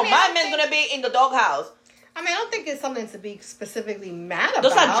 Or, my man's going to be in the doghouse. I don't think it's something to be specifically mad about.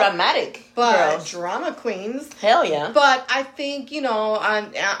 Those are dramatic girls. Drama queens. Hell yeah. But I think,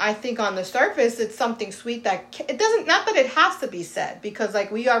 I think on the surface, it's something sweet that it doesn't, not that it has to be said, because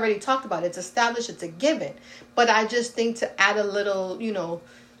like we already talked about, it's established, it's a given. But I just think to add a little,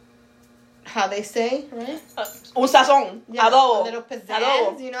 how they say, right? Un sazón. Yeah, Adobo. A little pizzazz.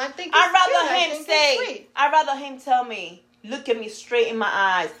 Adobo. I think I'd rather him tell me, look at me straight in my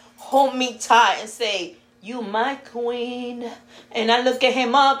eyes, hold me tight and say, you my queen. And I look at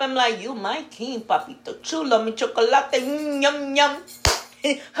him up, I'm like, you my king, papito chulo, mi chocolate, yum, yum.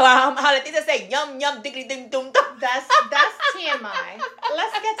 How Leticia say, yum, yum, diggly, ding, dum, dum. That's TMI.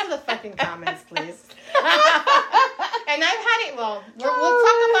 Let's get to the fucking comments, please. And I've had it, we'll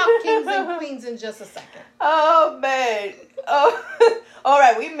talk about kings and queens in just a second. Oh, man. Oh, all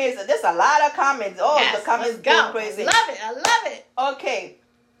right, we missed it. There's a lot of comments. Oh, yes, the comments go crazy. I love it.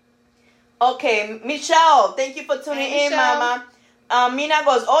 Okay, Michelle, thank you for tuning in, Mama. Mina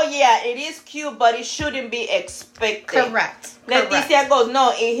goes, oh yeah, it is cute, but it shouldn't be expected. Correct. Leticia goes,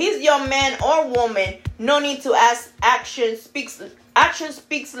 no, if he's your man or woman, no need to ask. Action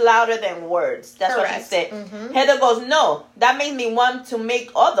speaks louder than words. That's Correct. What she said. Mm-hmm. Heather goes, no, that makes me want to make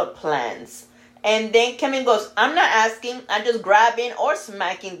other plans. And then Kevin goes, I'm not asking, I'm just grabbing or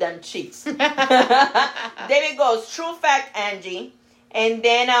smacking them cheeks. David goes, true fact, Angie. And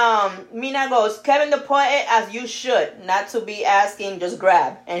then Mina goes, Kevin the poet, as you should, not to be asking, just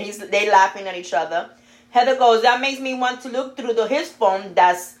grab. And they laughing at each other. Heather goes, that makes me want to look through his phone.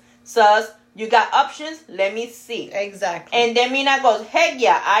 That's sus. You got options? Let me see. Exactly. And then Mina goes, heck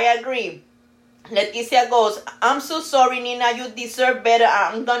yeah, I agree. Leticia goes, I'm so sorry, Nina. You deserve better.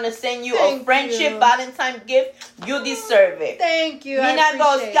 I'm going to send you a friendship Valentine gift. You deserve it. Thank you. Mina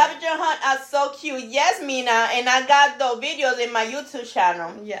goes, scavenger hunt are so cute. Yes, Mina. And I got the videos in my YouTube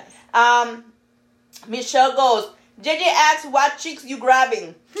channel. Yes. Michelle goes, JJ asks, what cheeks you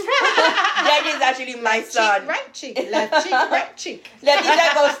grabbing? JJ is actually my left son. Cheek, right cheek. Left cheek, right cheek.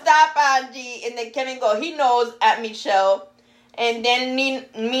 Leticia goes, stop, Angie. And then Kevin goes, he knows at Michelle. And then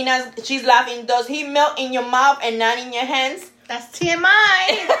Mina, she's laughing. Does he melt in your mouth and not in your hands? That's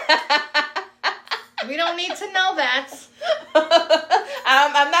TMI. We don't need to know that.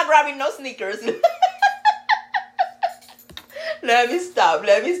 I'm not grabbing no sneakers. Let me stop.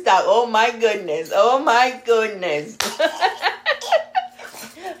 Oh my goodness.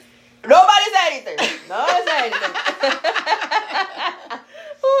 Nobody said anything.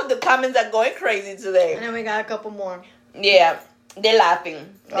 Ooh, the comments are going crazy today. And then we got a couple more. Yeah, they're laughing.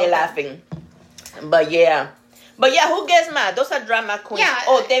 But yeah, who gets mad? Those are drama queens. Yeah.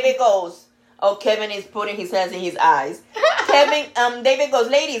 Oh, David goes. Oh, Kevin is putting his hands in his eyes. David goes,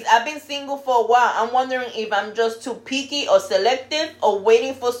 ladies, I've been single for a while. I'm wondering if I'm just too picky or selective or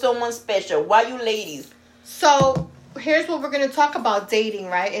waiting for someone special. Why you ladies? So here's what we're going to talk about dating,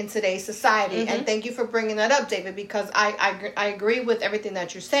 right, in today's society. And thank you for bringing that up, David, because I agree with everything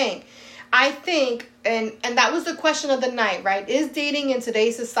that you're saying. I think, and that was the question of the night, right? Is dating in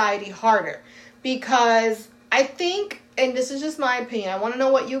today's society harder? Because I think, and this is just my opinion, I want to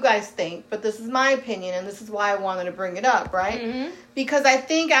know what you guys think, but this is my opinion, and this is why I wanted to bring it up, right? Because I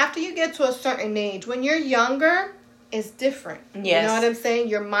think after you get to a certain age, when you're younger, it's different. Yes. You know what I'm saying?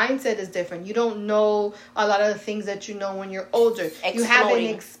 Your mindset is different. You don't know a lot of the things that you know when you're older. Exploding. You haven't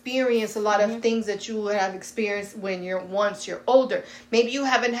experienced a lot of things that you would have experienced once you're older. Maybe you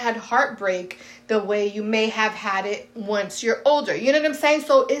haven't had heartbreak the way you may have had it once you're older. You know what I'm saying?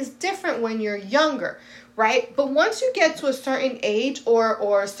 So it's different when you're younger, right? But once you get to a certain age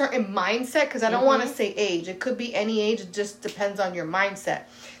or a certain mindset, because I don't want to say age. It could be any age. It just depends on your mindset.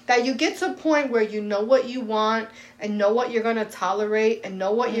 That you get to a point where you know what you want and know what you're going to tolerate and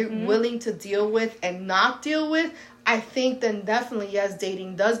know what you're willing to deal with and not deal with, I think then definitely, yes,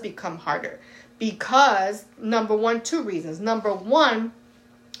 dating does become harder. Because, number one, two reasons. Number one,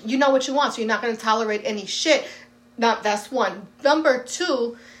 you know what you want, so you're not going to tolerate any shit. Now, that's one. Number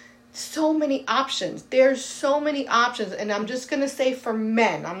two, so many options. There's so many options, and I'm just going to say for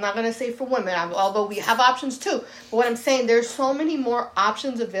men. I'm not going to say for women, although we have options too. But what I'm saying, there's so many more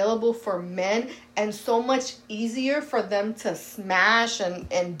options available for men and so much easier for them to smash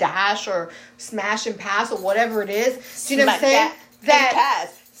and dash or smash and pass or whatever it is. Do you know what I'm saying? That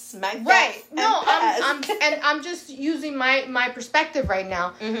pass. Smack right. that. No, I'm just using my perspective right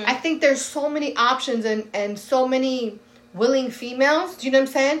now. I think there's so many options and so many willing females. Do you know what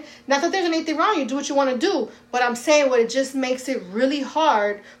I'm saying? Not that there's anything wrong. You do what you want to do. But I'm saying what it just makes it really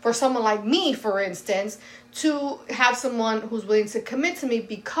hard for someone like me, for instance, to have someone who's willing to commit to me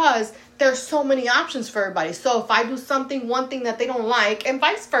because there's so many options for everybody. So if I do one thing that they don't like, and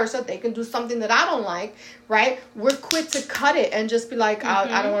vice versa, they can do something that I don't like, right? We're quick to cut it and just be like,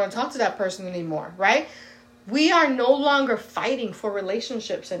 I don't want to talk to that person anymore, right? We are no longer fighting for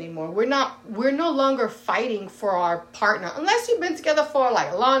relationships anymore. We're no longer fighting for our partner. Unless you've been together for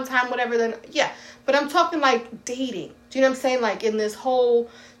like a long time, whatever, then yeah. But I'm talking like dating. Do you know what I'm saying? Like in this whole,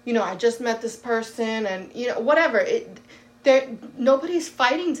 I just met this person and, whatever. Nobody's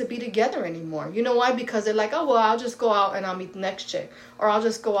fighting to be together anymore. You know why? Because they're like, oh, well, I'll just go out and I'll meet the next chick. Or I'll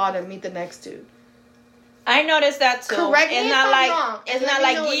just go out and meet the next dude. I noticed that too. Correct me if I'm wrong. It's not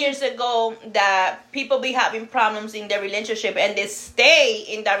like years ago that people be having problems in their relationship and they stay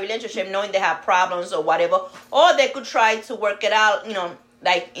in that relationship knowing they have problems or whatever, or they could try to work it out,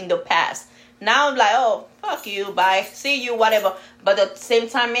 like in the past. Now I'm like, oh, fuck you, bye, see you, whatever. But at the same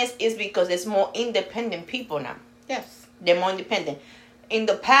time, it's because there's more independent people now. Yes, they're more independent. In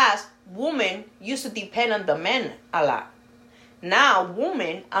the past, women used to depend on the men a lot. Now,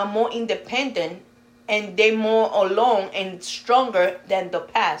 women are more independent. And they're more alone and stronger than the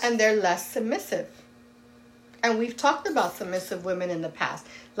past. And they're less submissive. And we've talked about submissive women in the past.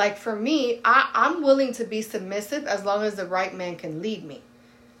 Like for me, I'm willing to be submissive as long as the right man can lead me.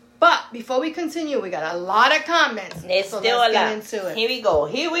 But before we continue, we got a lot of comments. Let's get into it. Here we go.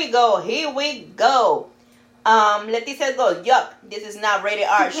 Leticia goes, yuck, this is not rated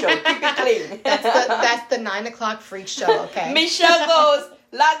R show. Keep it clean. That's the 9 o'clock freak show, okay? Michelle goes,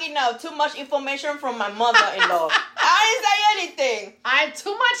 logging out. Too much information from my mother-in-law. I didn't say anything.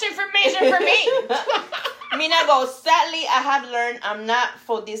 Too much information for me. Mina goes, sadly, I have learned I'm not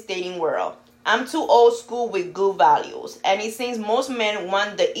for this dating world. I'm too old school with good values. And it seems most men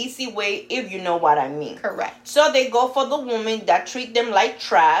want the easy way, if you know what I mean. Correct. So they go for the woman that treat them like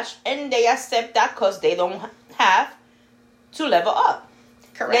trash. And they accept that because they don't have to level up.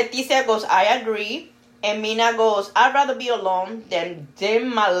 Correct. Leticia goes, I agree. And Mina goes, I'd rather be alone than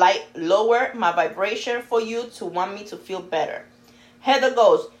dim my light, lower my vibration for you to want me to feel better. Heather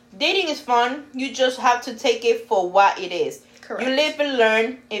goes, dating is fun. You just have to take it for what it is. Correct. You live and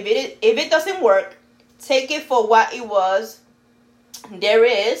learn. If it doesn't work, take it for what it was.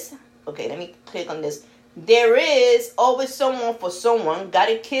 Okay, let me click on this. There is always someone for someone.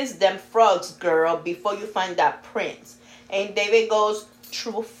 Gotta kiss them frogs, girl, before you find that prince. And David goes,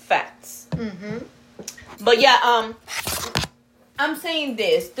 true facts. Mm-hmm. But yeah, I'm saying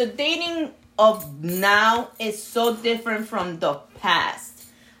this. The dating of now is so different from the past.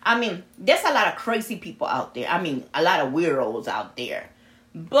 I mean, there's a lot of crazy people out there. I mean, a lot of weirdos out there.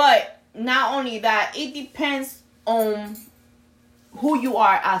 But not only that, it depends on who you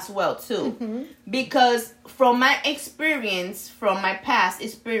are as well, too. Mm-hmm. Because from my experience, from my past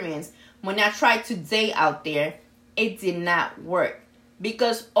experience, when I tried to date out there, it did not work.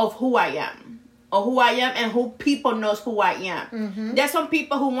 Because of who I am. Or who I am and who people knows who I am. Mm-hmm. There's some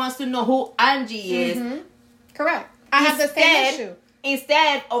people who wants to know who Angie is. Mm-hmm. Correct. I have the same issue.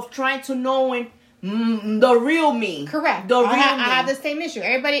 Instead of trying to know the real me. Correct. The real me. I have the same issue.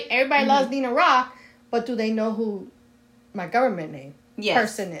 Everybody mm-hmm. loves Nina Rock, but do they know who my government name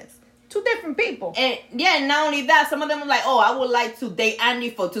person is? Two different people. And not only that, some of them are like, oh, I would like to date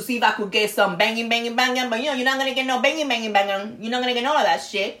Andy to see if I could get some banging, but you're not gonna get no banging. You're not gonna get none of that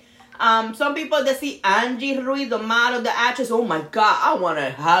shit. Some people that see Angie Ruiz, the model, the actress, oh my God, I want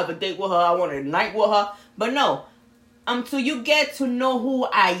to have a date with her. I want to night with her. But no, until you get to know who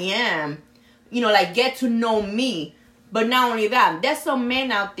I am, like get to know me. But not only that, there's some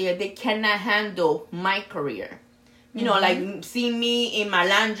men out there that cannot handle my career. Like see me in my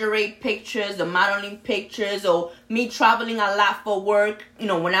lingerie pictures, the modeling pictures, or me traveling a lot for work.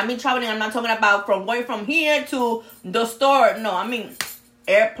 When I mean traveling, I'm not talking about going from here to the store. No, I mean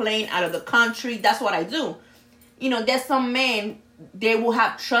airplane out of the country. That's what I do. There's some men, they will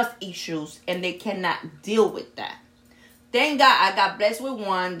have trust issues and they cannot deal with that. Thank God I got blessed with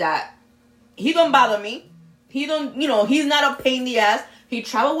one that he don't bother me. He don't, he's not a pain in the ass. He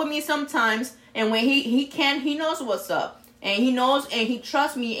travel with me sometimes, and when he can, he knows what's up, and he knows and he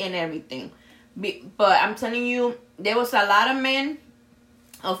trusts me and everything. But I'm telling you, there was a lot of men,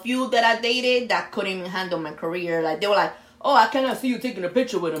 a few that I dated that couldn't even handle my career. Like they were like, oh, I cannot see you taking a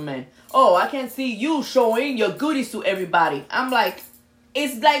picture with a man. Oh, I can't see you showing your goodies to everybody. I'm like,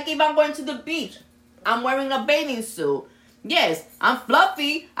 it's like if I'm going to the beach. I'm wearing a bathing suit. Yes, I'm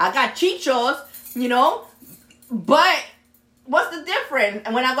fluffy. I got chichos, But what's the difference?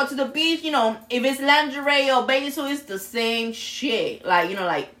 And when I go to the beach, if it's lingerie or bathing suit, it's the same shit. I'm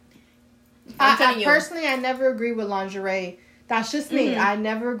telling you. Personally, I never agree with lingerie. That's just me. Mm-hmm. I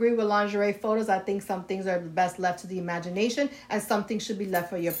never agree with lingerie photos. I think some things are best left to the imagination, and some things should be left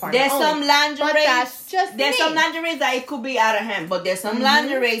for your partner. There's some lingerie. But that's just There's some lingerie that it could be out of hand, but there's some mm-hmm.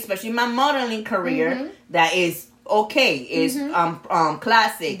 lingerie, especially my modeling career, mm-hmm. that is okay. Is mm-hmm.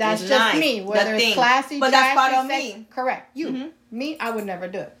 Classic. That's it's just nice. Me. Whether it's classy, but that's part of me. Correct. You, mm-hmm. me, I would never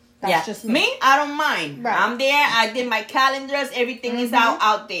do it. That's just me. Me, I don't mind. Right. I'm there. I did my calendars. Everything mm-hmm. is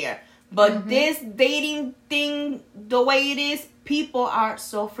out there. But mm-hmm. this dating thing, the way it is, people are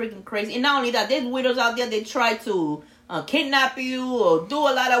so freaking crazy. And not only that, there's widows out there, they try to kidnap you or do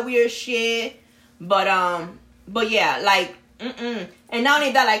a lot of weird shit. But yeah, like, And not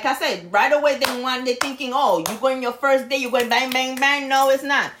only that, like I said, right away they're thinking, oh, you going your first day, you going bang, bang, bang. No, it's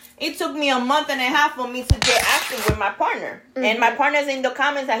not. It took me a month and a half for me to get active with my partner. Mm-hmm. And my partner's in the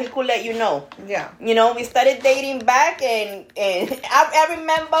comments that he could let you know. Yeah. We started dating back, and I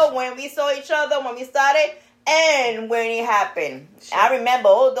remember when we saw each other, when we started, and when it happened. Sure. I remember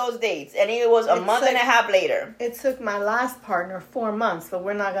all those dates, and it was a month and a half later. It took my last partner 4 months, but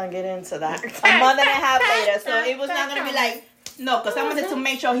we're not going to get into that. A month and a half later, so it was not going to be like, no, because I wanted to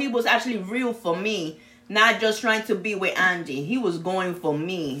make sure he was actually real for me. Not just trying to be with Angie. He was going for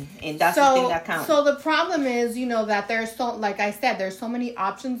me. And that's the thing that counts. So the problem is, that there's like I said, there's so many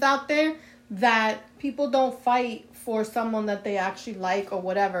options out there that people don't fight for someone that they actually like or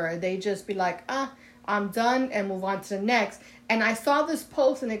whatever. They just be like, I'm done, and move on to the next. And I saw this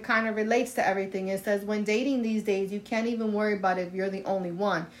post, and it kind of relates to everything. It says, when dating these days, you can't even worry about if you're the only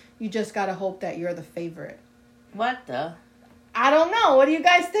one. You just got to hope that you're the favorite. What the? I don't know. What do you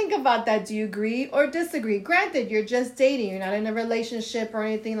guys think about that? Do you agree or disagree? Granted, you're just dating. You're not in a relationship or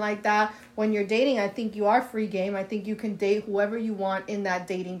anything like that. When you're dating, I think you are free game. I think you can date whoever you want in that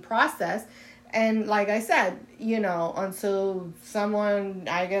dating process. And like I said, until someone,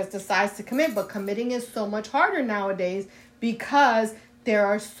 I guess, decides to commit. But committing is so much harder nowadays because there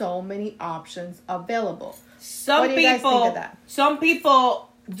are so many options available. What do you guys think of that? Some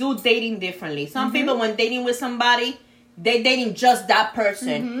people do dating differently. Some people, when dating with somebody, they dating just that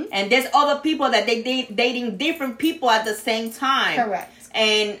person. Mm-hmm. And there's other people that they dating different people at the same time. Correct.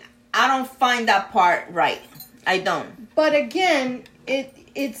 And I don't find that part right. I don't. But again,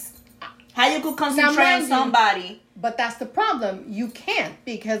 it's... How you could concentrate on somebody. But that's the problem. You can't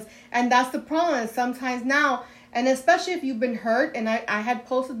and that's the problem. Sometimes now, and especially if you've been hurt, and I had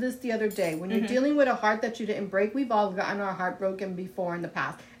posted this the other day. When you're dealing with a heart that you didn't break, we've all gotten our heart broken before in the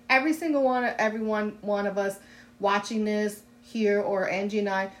past. Every single one of us watching this, here, or Angie and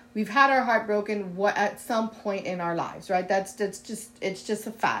I, we've had our heart broken at some point in our lives, right? It's just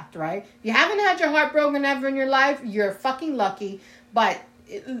a fact, right? If you haven't had your heart broken ever in your life, you're fucking lucky. But,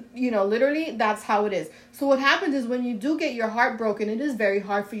 literally, that's how it is. So what happens is when you do get your heart broken, it is very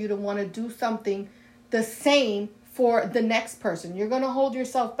hard for you to want to do something the same for the next person. You're going to hold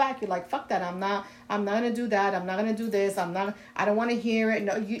yourself back. You're like, fuck that. I'm not going to do that. I'm not going to do this. I don't want to hear it.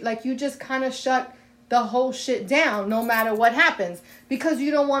 No, you just kind of shut the whole shit down no matter what happens because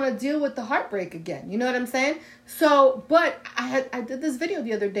you don't want to deal with the heartbreak again. You know what I'm saying? So, but I did this video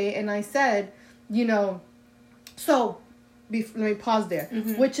the other day and I said, let me pause there,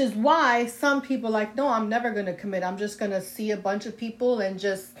 which is why some people like, no, I'm never going to commit. I'm just going to see a bunch of people and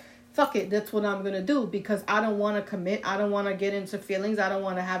just fuck it. That's what I'm going to do because I don't want to commit. I don't want to get into feelings. I don't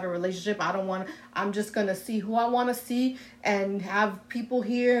want to have a relationship. I'm just going to see who I want to see and have people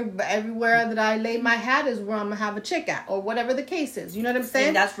here. Everywhere that I lay my hat is where I'm going to have a chick at or whatever the case is. You know what I'm saying?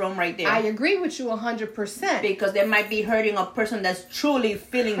 And that's wrong right there. I agree with you 100%. Because they might be hurting a person that's truly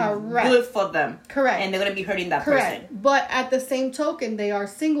feeling good for them. Correct. And they're going to be hurting that person. But at the same token, they are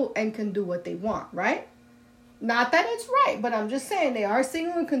single and can do what they want, right? Not that it's right, but I'm just saying they are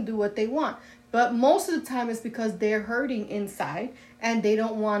single and can do what they want. But most of the time it's because they're hurting inside and they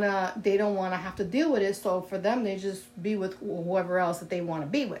don't wanna have to deal with it. So for them, they just be with whoever else that they want to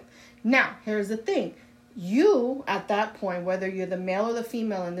be with. Now, here's the thing. You, at that point, whether you're the male or the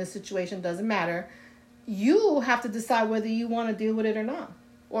female in this situation, doesn't matter. You have to decide whether you want to deal with it or not.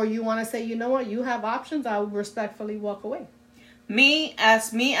 Or you want to say, you know what, you have options. I will respectfully walk away. Me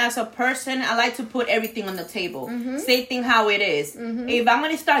as a person, I like to put everything on the table. Say things how it is. If I'm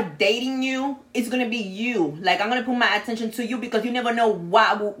going to start dating you, it's going to be you. Like, I'm going to put my attention to you because you never know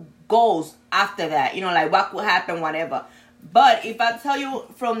what goes after that. What will happen, whatever. But if I tell you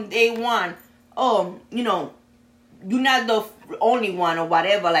from day one, you're not the only one or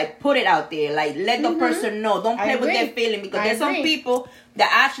whatever, like, put it out there. Like, let the person know. Don't play with their feelings because there's some people that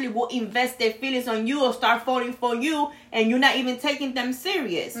actually will invest their feelings on you or start falling for you and you're not even taking them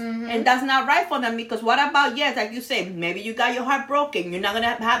serious. And that's not right for them because what about, yes, like you said, maybe you got your heart broken. You're going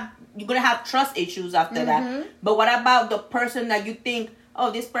to have trust issues after that. But what about the person that you think,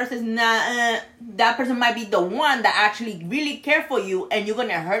 oh, this person's not, that person might be the one that actually really care for you and you're going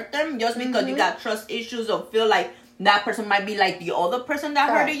to hurt them just because you got trust issues or feel like that person might be like the other person that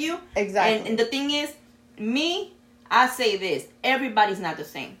hurted you. Exactly. And the thing is, I say this, everybody's not the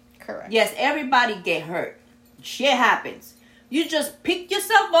same. Correct. Yes, everybody get hurt. Shit happens. You just pick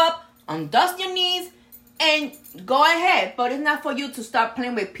yourself up, undust your knees, and go ahead. But it's not for you to start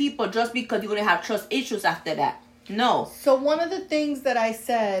playing with people just because you're going to have trust issues after that. No. So one of the things that I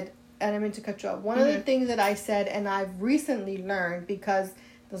said, and I meant to cut you off, one of the things that I said, and I've recently learned because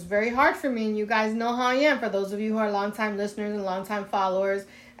it was very hard for me, and you guys know how I am. For those of you who are longtime listeners and longtime followers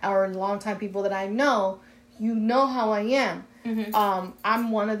or longtime people that I know, you know how I am. I'm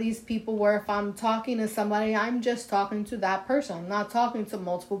one of these people where if I'm talking to somebody, I'm just talking to that person. I'm not talking to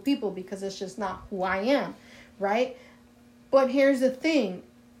multiple people because it's just not who I am, right? But here's the thing.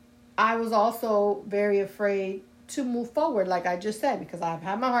 I was also very afraid to move forward, like I just said, because I've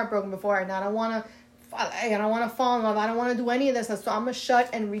had my heart broken before and I don't want to fall in love. I don't want to do any of this. So I'm going to shut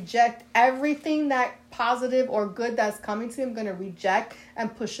and reject everything that positive or good that's coming to me. I'm going to reject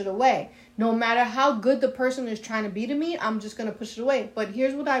and push it away. No matter how good the person is trying to be to me, I'm just going to push it away. But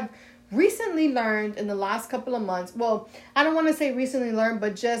here's what I've recently learned in the last couple of months. Well, I don't want to say recently learned,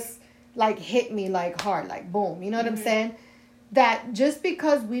 but just like hit me like hard, like boom. You know what I'm saying? That just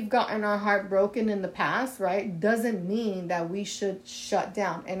because we've gotten our heart broken in the past, right, doesn't mean that we should shut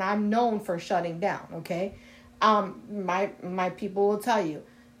down. And I'm known for shutting down, okay? My people will tell you.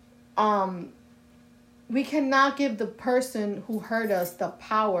 We cannot give the person who hurt us the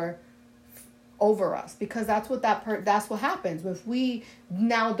power over us, because that's what that's what happens if we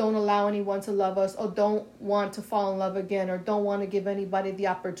now don't allow anyone to love us or don't want to fall in love again or don't want to give anybody the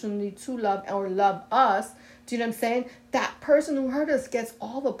opportunity to love or love us. Do you know what I'm saying? That person who hurt us gets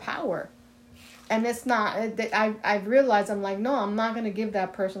all the power. And it's not, I've realized, I'm like, no, I'm not going to give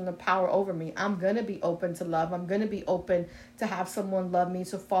that person the power over me. I'm going to be open to love. I'm going to be open to have someone love me,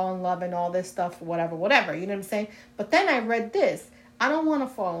 to fall in love and all this stuff, whatever. You know what I'm saying? But then I read this. I don't want to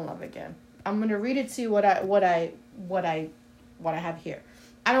fall in love again. I'm going to read it to you what I have here.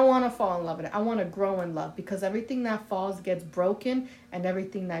 I don't want to fall in love with it. I want to grow in love, because everything that falls gets broken and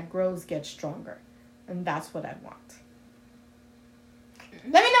everything that grows gets stronger. And that's what I want.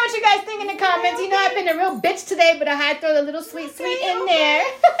 Let me know what you guys think in the comments. You know, I've been a real bitch today, but I had to throw the little sweet in there.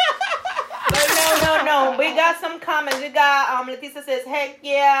 But no. We got some comments. We got Leticia says, heck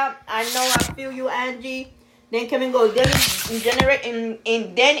yeah. I know, I feel you, Angie. Then Kevin goes, then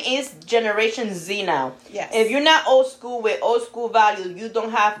is Generation Z now. Yes. If you're not old school with old school values, you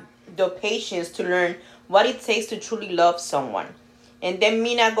don't have the patience to learn what it takes to truly love someone. And then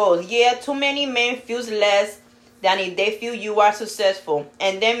Mina goes, yeah, too many men feels less than if they feel you are successful.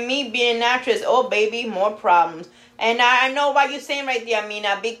 And then me being an actress, oh baby, more problems. And I know what you're saying right there,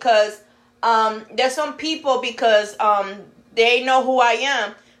 Mina, because there's some people, because they know who I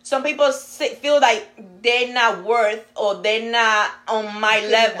am. Some people feel like they're not worth, or they're not on my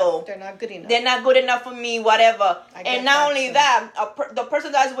level. They're not good enough. They're not good enough for me, whatever. And not only that, the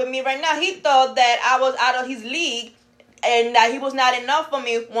person that's with me right now, he thought that I was out of his league and that he was not enough for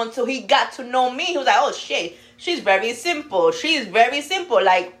me until he got to know me. He was like, oh shit, she's very simple. She's very simple.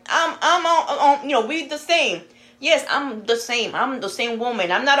 Like, I'm on you know, we the same. Yes, I'm the same. I'm the same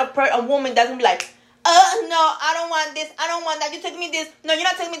woman. I'm not a woman that's gonna be like, no, I don't want this. I don't want that. You take me this. No, you're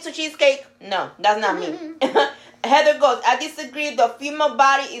not taking me to cheesecake. No, that's not me. Heather goes, I disagree. The female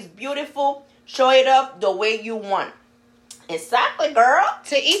body is beautiful. Show it up the way you want. Exactly, girl.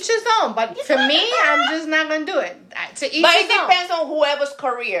 To each his own. But for me, I'm just not going to do it. To each his own. But it depends on whoever's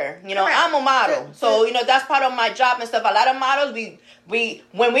career. You know, I'm a model. So, you know, that's part of my job and stuff. A lot of models, we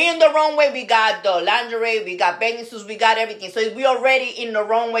when we're in the wrong way, we got the lingerie, we got bathing suits, we got everything. So we already in the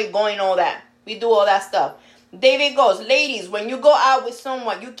wrong way going all that. We do all that stuff. David goes, ladies, when you go out with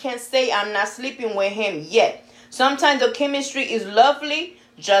someone, you can't say I'm not sleeping with him yet. Sometimes the chemistry is lovely,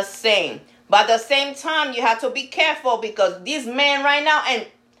 just saying. But at the same time, you have to be careful, because these men right now, and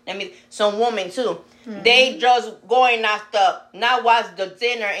I mean some women too, they just going after, not what's the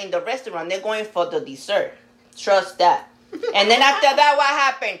dinner in the restaurant, they're going for the dessert. Trust that. And then after that, what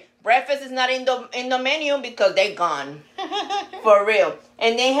happened? Breakfast is not in the menu because they're gone. For real.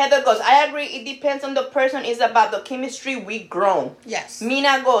 And then Heather goes, I agree, it depends on the person. It's about the chemistry we grown. Yes.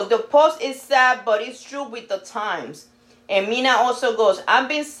 Mina goes, the post is sad, but it's true with the times. And Mina also goes, I've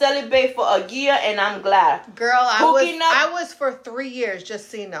been celibate for a year and I'm glad. Girl, I was for 3 years,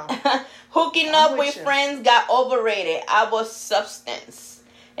 just so you know. Hooking up with friends got overrated. I was substance.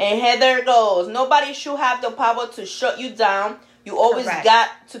 And Heather goes, nobody should have the power to shut you down. You always got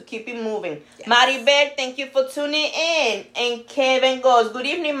to keep it moving. Yes. Maribel, thank you for tuning in. And Kevin goes, good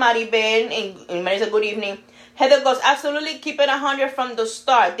evening, Maribel. And Marisa, good evening. Heather goes, absolutely keep it 100 from the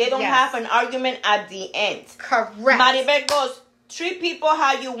start. They don't have an argument at the end. Correct. Maribel goes, treat people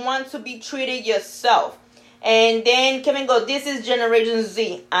how you want to be treated yourself. And then Kevin goes, this is Generation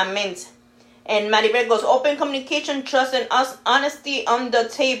Z. I meant. And Maribel goes, open communication, trust, and honesty on the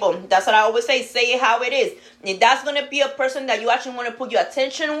table. That's what I always say. Say it how it is. If that's going to be a person that you actually want to put your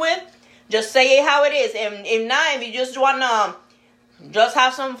attention with, just say it how it is. And if not, if you just want to just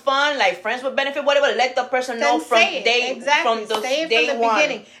have some fun, like friends with benefit, whatever, let the person know from the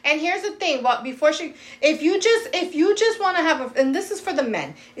beginning. And here's the thing, but before if you just want to have and this is for the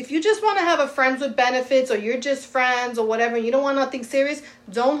men, if you just want to have a friends with benefits, or you're just friends or whatever, you don't want nothing serious,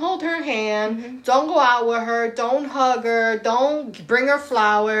 don't hold her hand, don't go out with her, don't hug her, don't bring her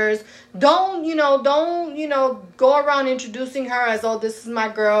flowers, don't go around introducing her as, oh, this is my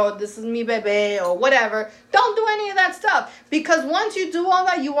girl, this is me baby, or whatever. Don't do any of that stuff, because once you do all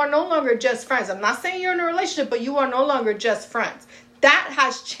that, you are no longer just friends. I'm not saying you're in a relationship, but you are no longer just friends. That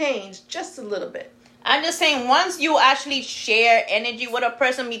has changed just a little bit. I'm just saying, once you actually share energy with a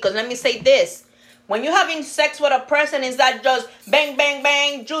person, because let me say this, when you're having sex with a person, it's not just bang, bang,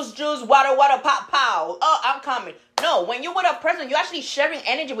 bang, juice, juice, water, water, pop, pow. Oh, I'm coming. No, when you're with a person, you're actually sharing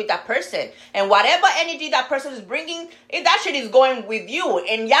energy with that person. And whatever energy that person is bringing, that shit is going with you.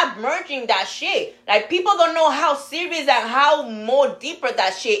 And y'all merging that shit. Like, people don't know how serious and how more deeper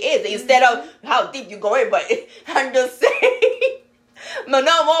that shit is. Instead of how deep you go in. But I'm just saying. But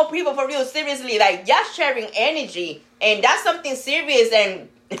no, more people for real, seriously. Like, y'all sharing energy. And that's something serious. And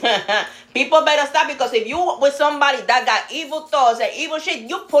people better stop, because if you with somebody that got evil thoughts and evil shit,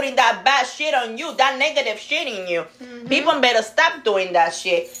 you putting that bad shit on you, that negative shit in you. People better stop doing that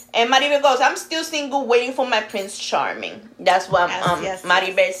shit. And Maribel goes, I'm still single, waiting for my Prince Charming. That's what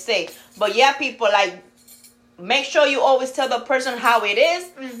Maribel say. But yeah, people, like, make sure you always tell the person how it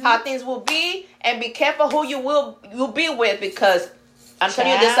is, how things will be, and be careful who you'll be with, because I'm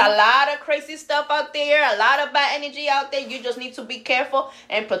telling you, there's a lot of crazy stuff out there, a lot of bad energy out there. You just need to be careful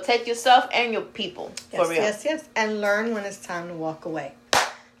and protect yourself and your people. For real. Yes. And learn when it's time to walk away.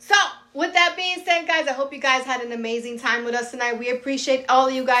 So, with that being said, guys, I hope you guys had an amazing time with us tonight. We appreciate all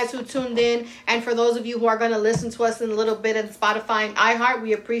of you guys who tuned in. And for those of you who are going to listen to us in a little bit on Spotify and iHeart,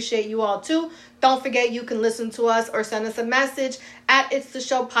 we appreciate you all too. Don't forget, you can listen to us or send us a message at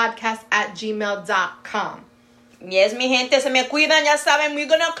itstheshowpodcast@gmail.com. Yes, mi gente, se me cuidan, ya saben, we're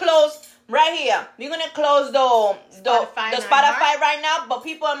gonna close right here. We're gonna close the Spotify right now, but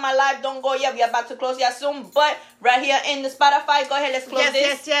people in my live don't go yet. We're about to close yet soon, but right here in the Spotify, go ahead, let's close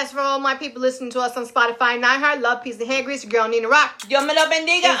this. Yes. For all my people listening to us on Spotify and iHeart, love, peace, and hair grease. Your girl Nina Rock. Dios me lo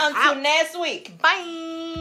bendiga. Until next week. Bye.